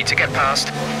long. We need to get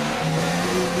past.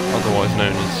 Otherwise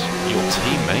known as your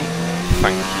teammate.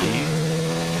 thank you.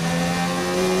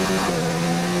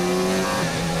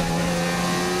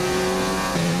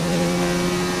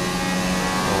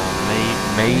 Or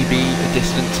maybe a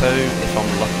distant tow if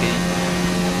I'm lucky.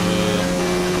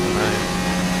 No.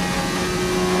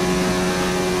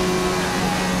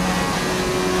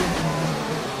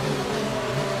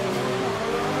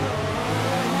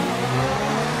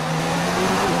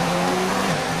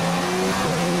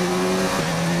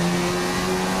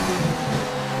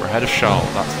 We're ahead of Charles.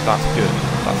 That's good.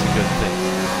 That's a good thing.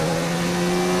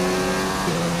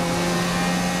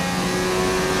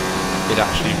 It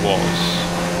actually was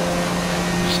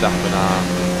Verstappen and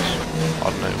I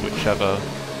don't know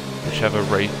whichever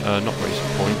race, not racing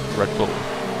point, Red Bull.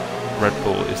 Red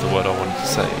Bull is the word I wanted to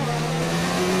say.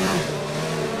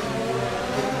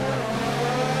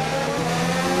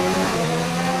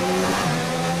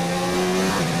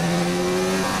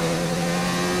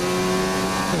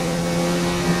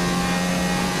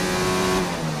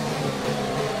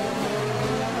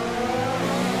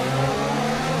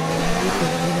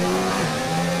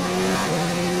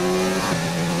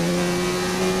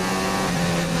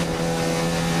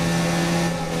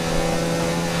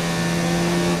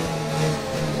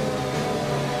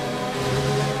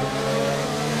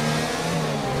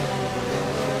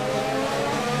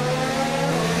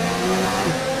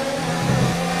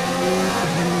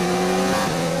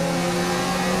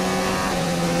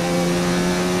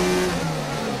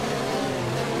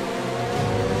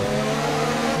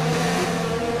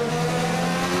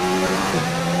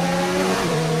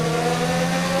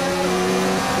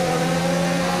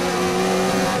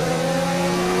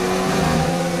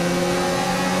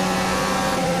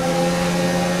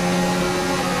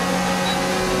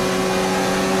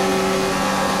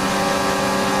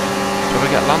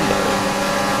 Get Lando?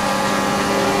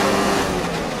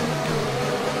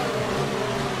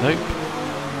 Nope.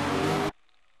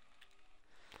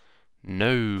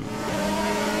 No.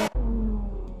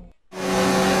 Let's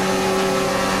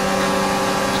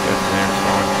go from there, it's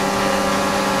fine.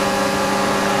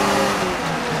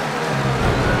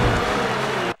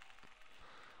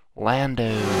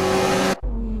 Lando.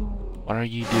 What are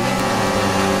you doing, Lando?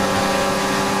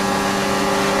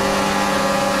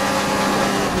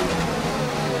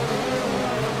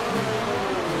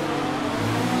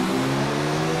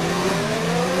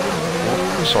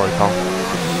 Sorry, pal.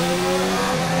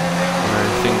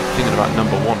 Thinking about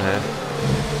number one here.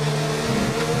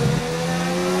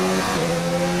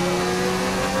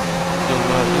 You'll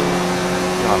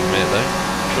have a minute though,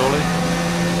 surely?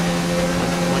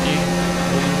 Won't you?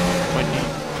 Won't you?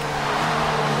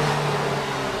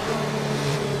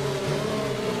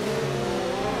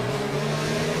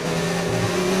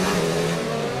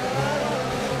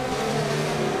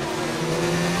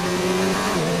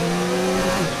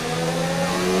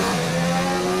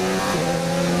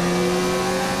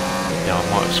 I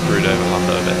might have screwed over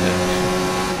Lando a bit here.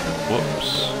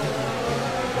 Whoops.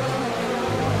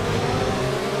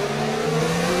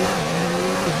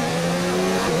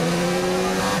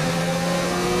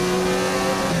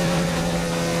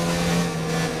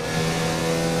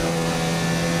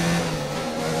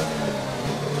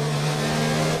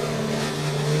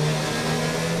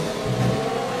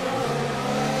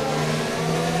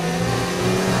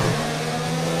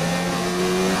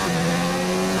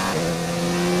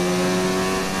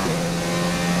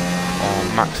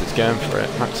 Max is going for it.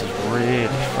 Max is really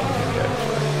fucking going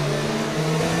for it.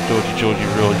 Georgie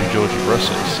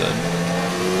Russellson.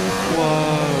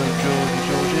 Whoa,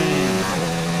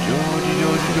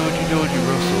 Georgie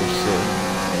Russellson.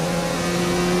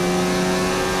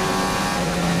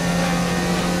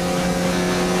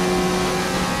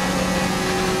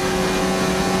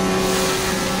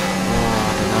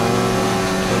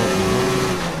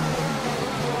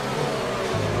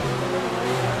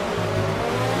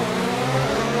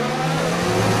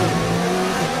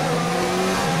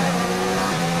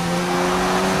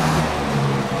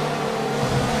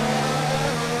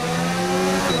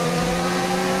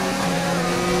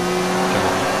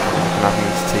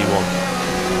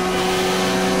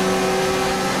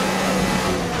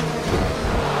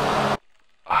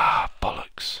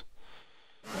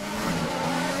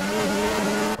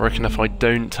 I reckon if I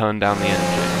don't turn down the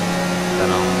engine,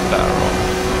 then I'm better off.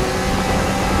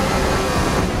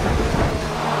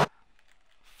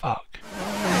 Fuck.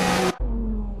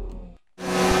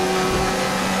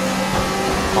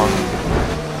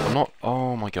 I'm not...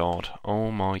 Oh my god. Oh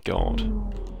my god.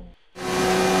 Oh,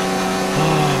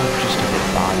 I'm just a bit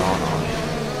bad, aren't I?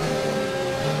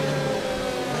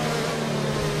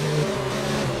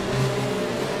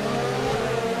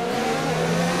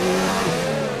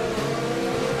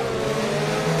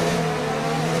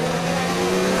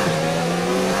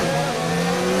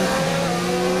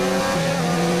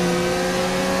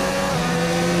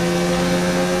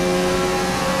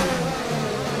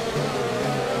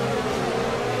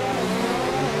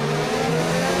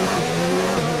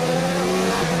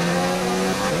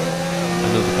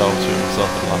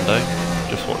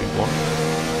 one.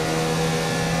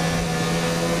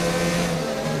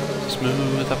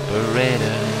 Smooth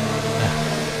operator.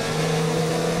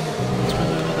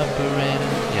 Smooth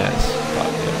operator. Yes,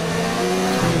 that'll go.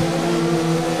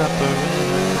 Smooth operator.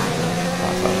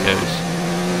 That's how it goes.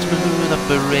 Smooth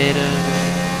operator.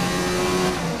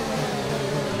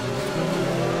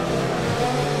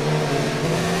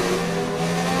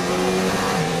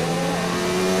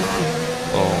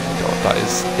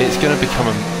 It's going to become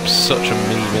such a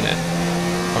mini minute.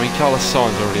 I mean, Carlos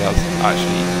Sainz already has,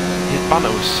 actually, his banner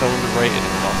was so underrated in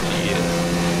the last few years.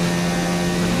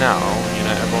 And now, you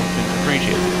know, everyone's been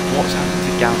appreciating it. What's happened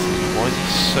to Gasly? Why is he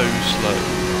so slow?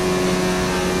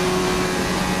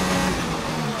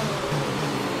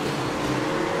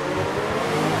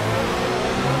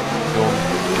 Go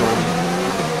on,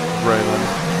 Roman.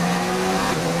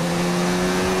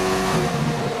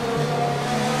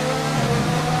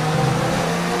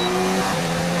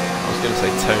 I was going to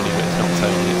say Tony, but it's not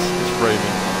Tony, it's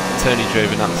Roman. Tony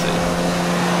Giovinazzi.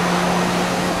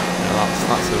 You know,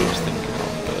 that's who I was thinking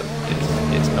of, but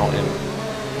it's not him.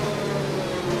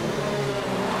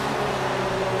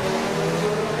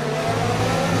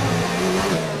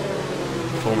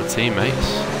 Former teammates,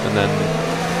 and then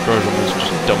Grosjean was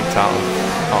just dumped out of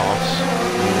Haas.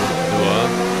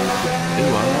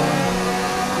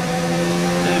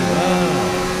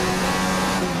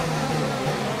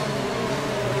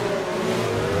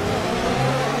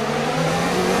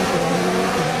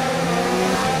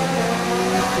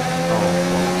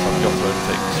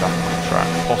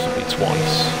 Possibly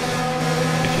twice,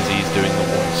 because he's doing the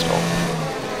one stop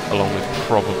along with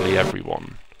probably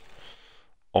everyone.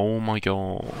 Oh my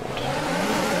god.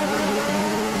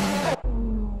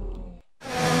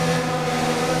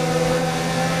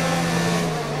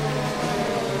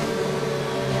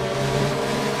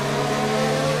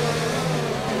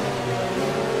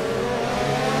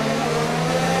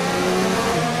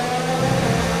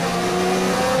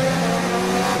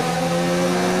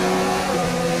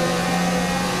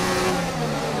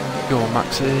 Go on,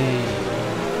 Maxi.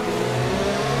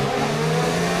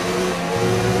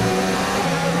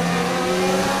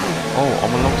 Oh,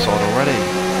 I'm alongside already.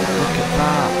 Look at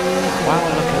that. Wow,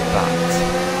 look at that.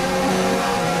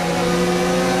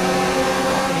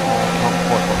 Oh, I can't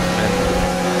quite box him in.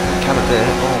 Can I do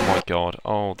it? Oh my god.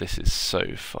 Oh, this is so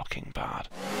fucking bad.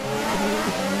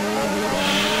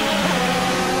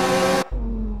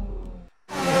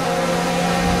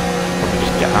 Probably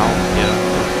just get out, yeah.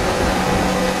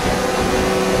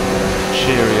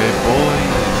 Cheerio,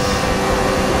 boys.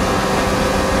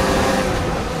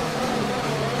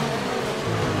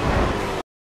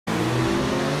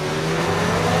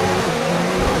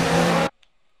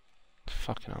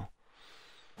 Fucking hell.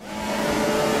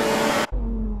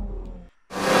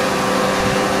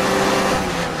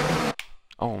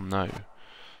 Oh no.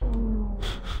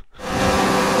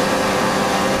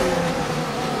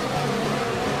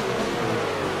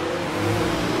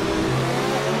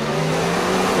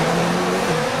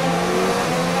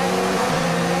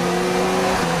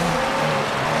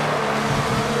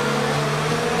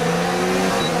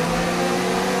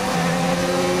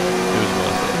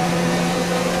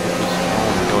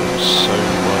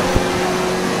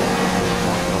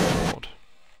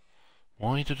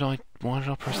 Why did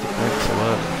I press the brake so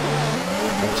early?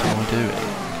 What am I doing?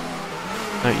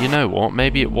 No, you know what?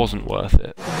 Maybe it wasn't worth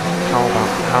it. How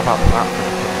about that for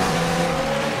the pit?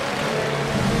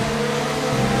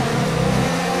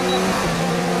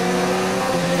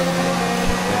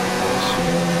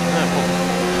 No, it wasn't.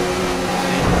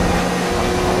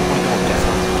 Oh my god, get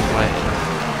out of the way.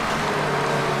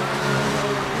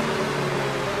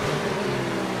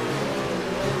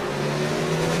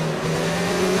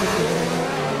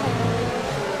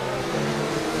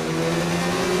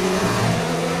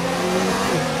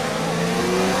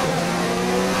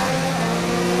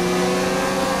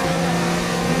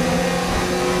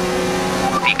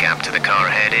 Gap to the car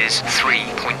ahead is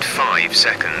 3.5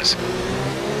 seconds.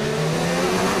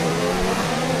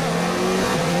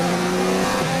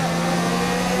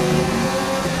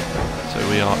 So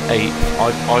we are 8th.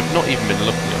 I've not even been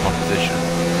looking at my position.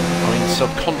 I mean,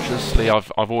 subconsciously I've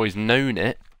always known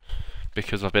it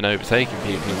because I've been overtaking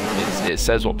people and it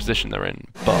says what position they're in,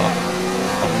 but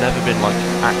I've never been like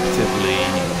actively,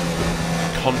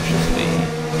 consciously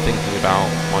thinking about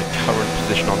my current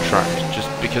position on track, just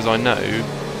because I know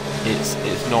it's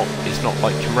not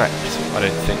like correct. I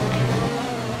don't think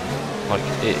like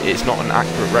it's not an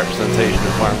accurate representation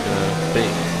of where I'm gonna be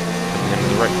at the end of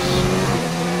the race.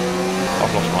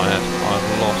 I've lost my head. I've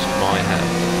lost my head.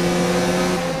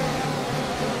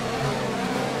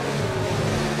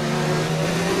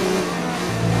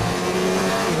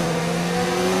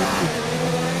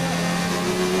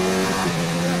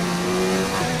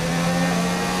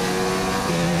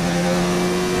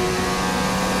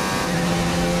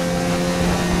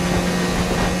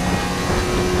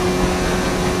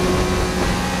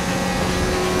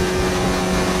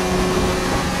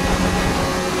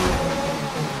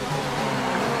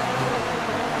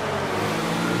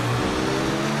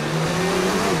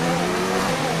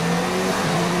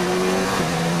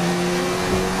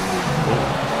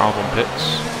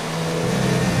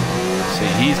 see,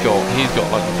 he's got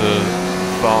like the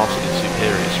vastly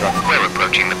superior strategy. We're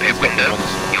approaching the pit window.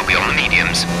 You'll be on the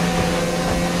mediums.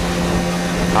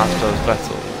 As does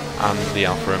Vettel and the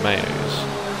Alfa Romeos,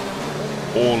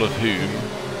 all of whom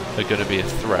are going to be a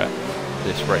threat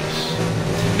this race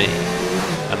to me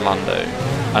and Lando,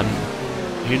 and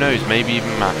who knows, maybe even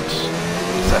Max,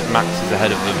 except Max is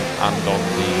ahead of them and on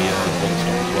the one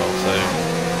stop as well, so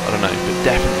I don't know, but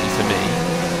definitely to me,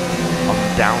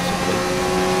 undoubtedly,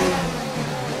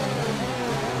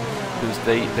 because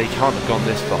they can't have gone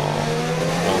this far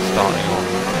while starting on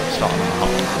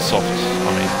the softs.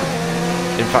 I mean,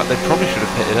 in fact, they probably should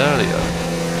have pitted earlier,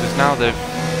 because now they've,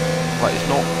 like, it's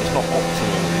not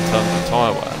optimal in terms of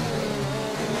tyre wear.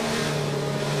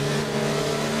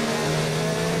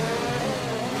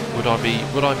 Would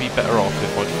I be better off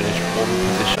if I'd finished one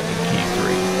position in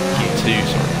Q2,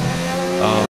 sorry?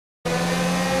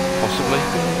 Possibly.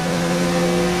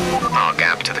 Our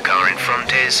gap to the car in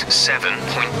front is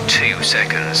 7.2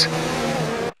 seconds.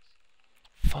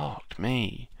 Fuck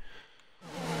me.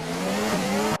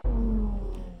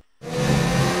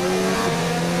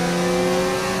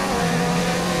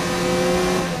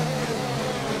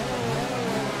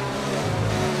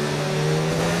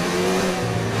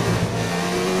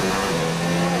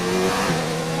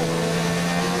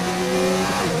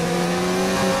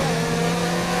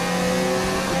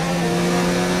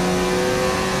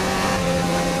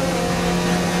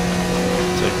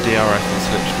 DRS and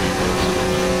slipstream will sort of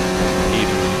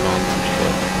even advantage,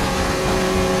 but...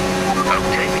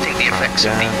 Okay, we think the effects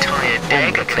of the tyre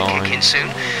deg are going to kick in soon.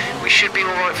 We should be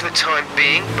alright for the time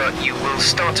being, but you will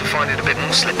start to find it a bit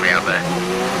more slippery out there.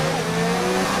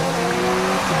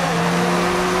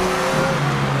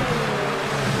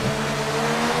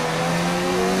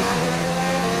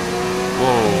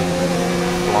 Whoa,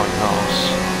 flying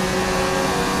house.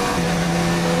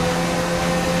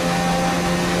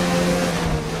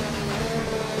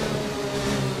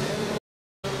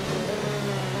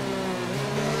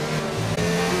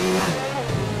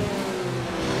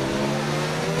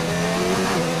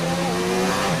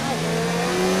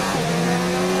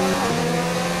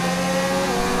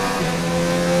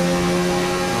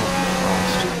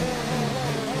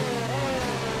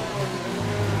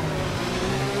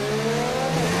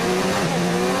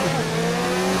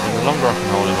 The longer I can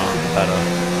hold him up, the better.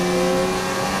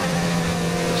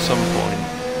 At some point,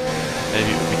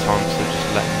 maybe it would be time to just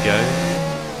let him go.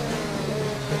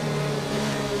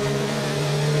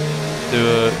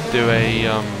 Do a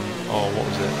oh, what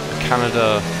was it? A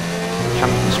Canada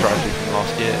strategy from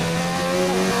last year.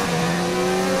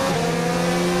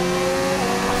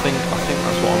 I think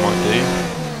that's what I might do.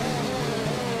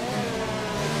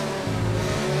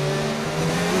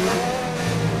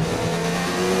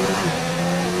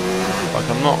 Like,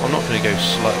 I'm not going to go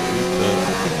slow, but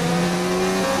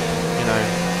you know,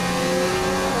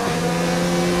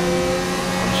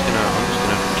 I'm just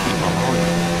gonna keep my line.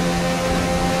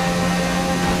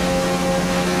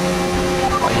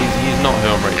 Like, he's not who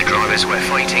I'm racing. The drivers we're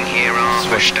fighting here are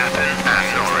Verstappen and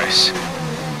Norris.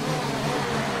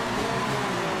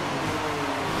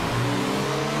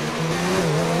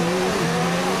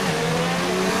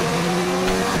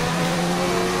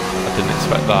 I didn't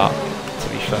expect that, to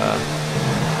be fair.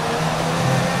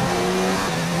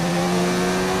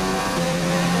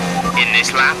 In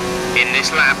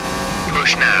this lap,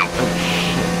 push now.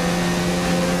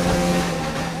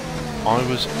 I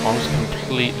was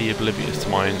completely oblivious to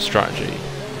my own strategy.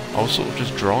 I was sort of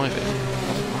just driving.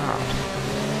 That's mad.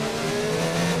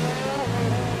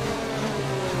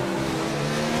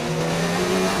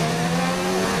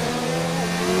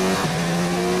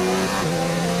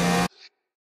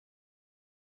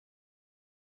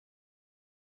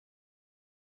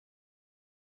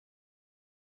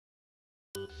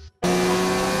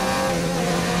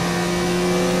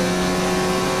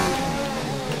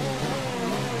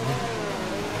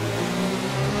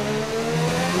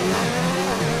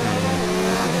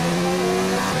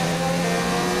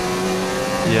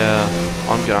 Yeah,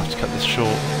 I'm going to have to cut this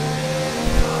short.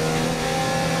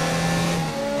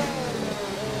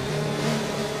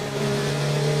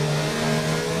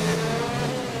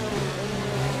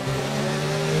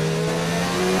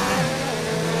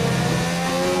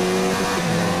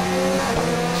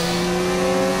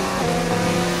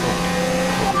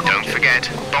 Don't forget,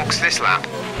 box this lap.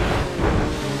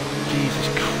 Jesus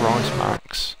Christ,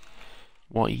 Max.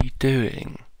 What are you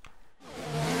doing?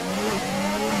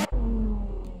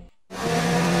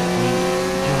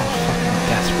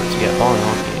 Get by,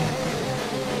 aren't you?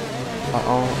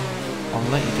 I'll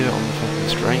let you do it on the fucking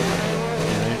straight,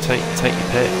 you know, take your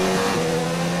pick.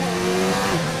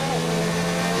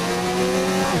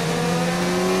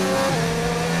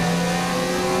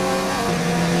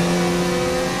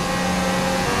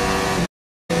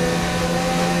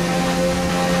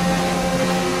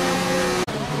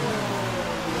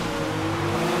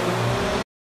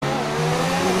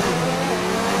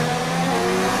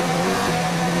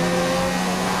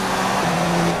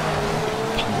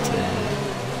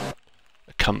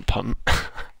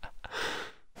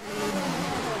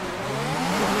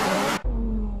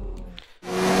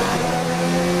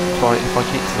 if I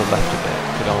keep to the left a bit,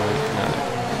 could I? No.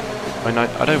 I mean,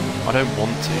 I don't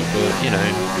want to, but you know,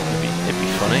 it'd be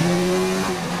funny.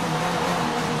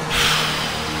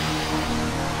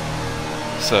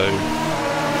 So,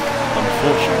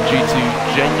 unfortunately, due to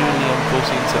genuinely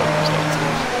unforeseen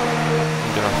circumstances,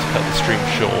 I'm gonna have to cut the stream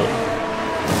short.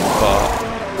 But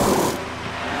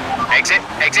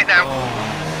exit now.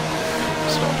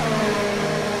 Stop.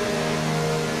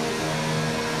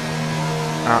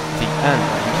 At the end.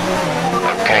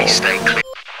 Okay, stay clear.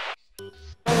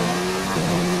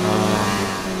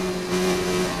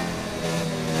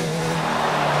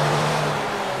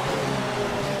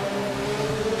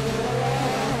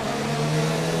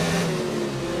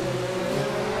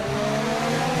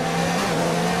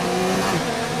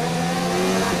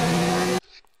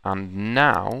 And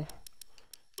now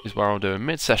is where I'll do a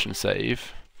mid-session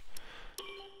save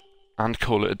and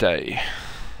call it a day.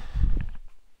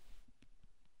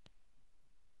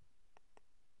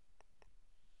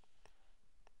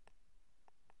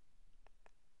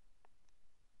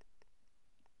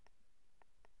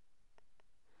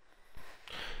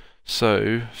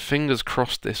 So, fingers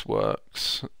crossed this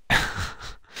works. I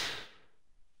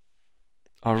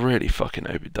really fucking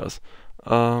hope it does.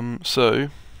 So,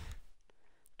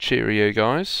 cheerio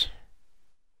guys.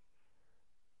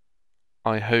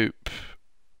 I hope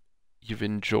you've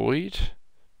enjoyed.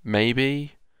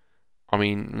 Maybe. I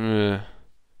mean,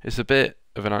 it's a bit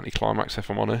of an anticlimax if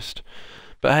I'm honest.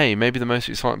 But hey, maybe the most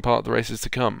exciting part of the race is to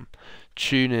come.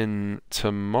 Tune in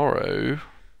tomorrow.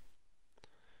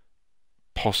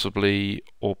 Possibly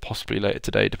later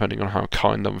today, depending on how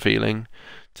kind I'm feeling,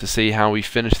 to see how we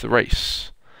finish the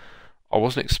race. I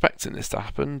wasn't expecting this to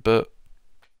happen, but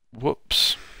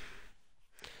whoops.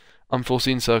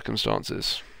 Unforeseen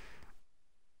circumstances.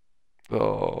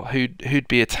 Oh, who'd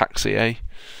be a taxi, eh?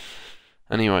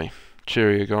 Anyway,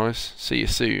 cheerio guys. See you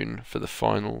soon for the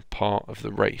final part of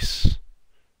the race.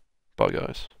 Bye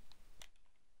guys.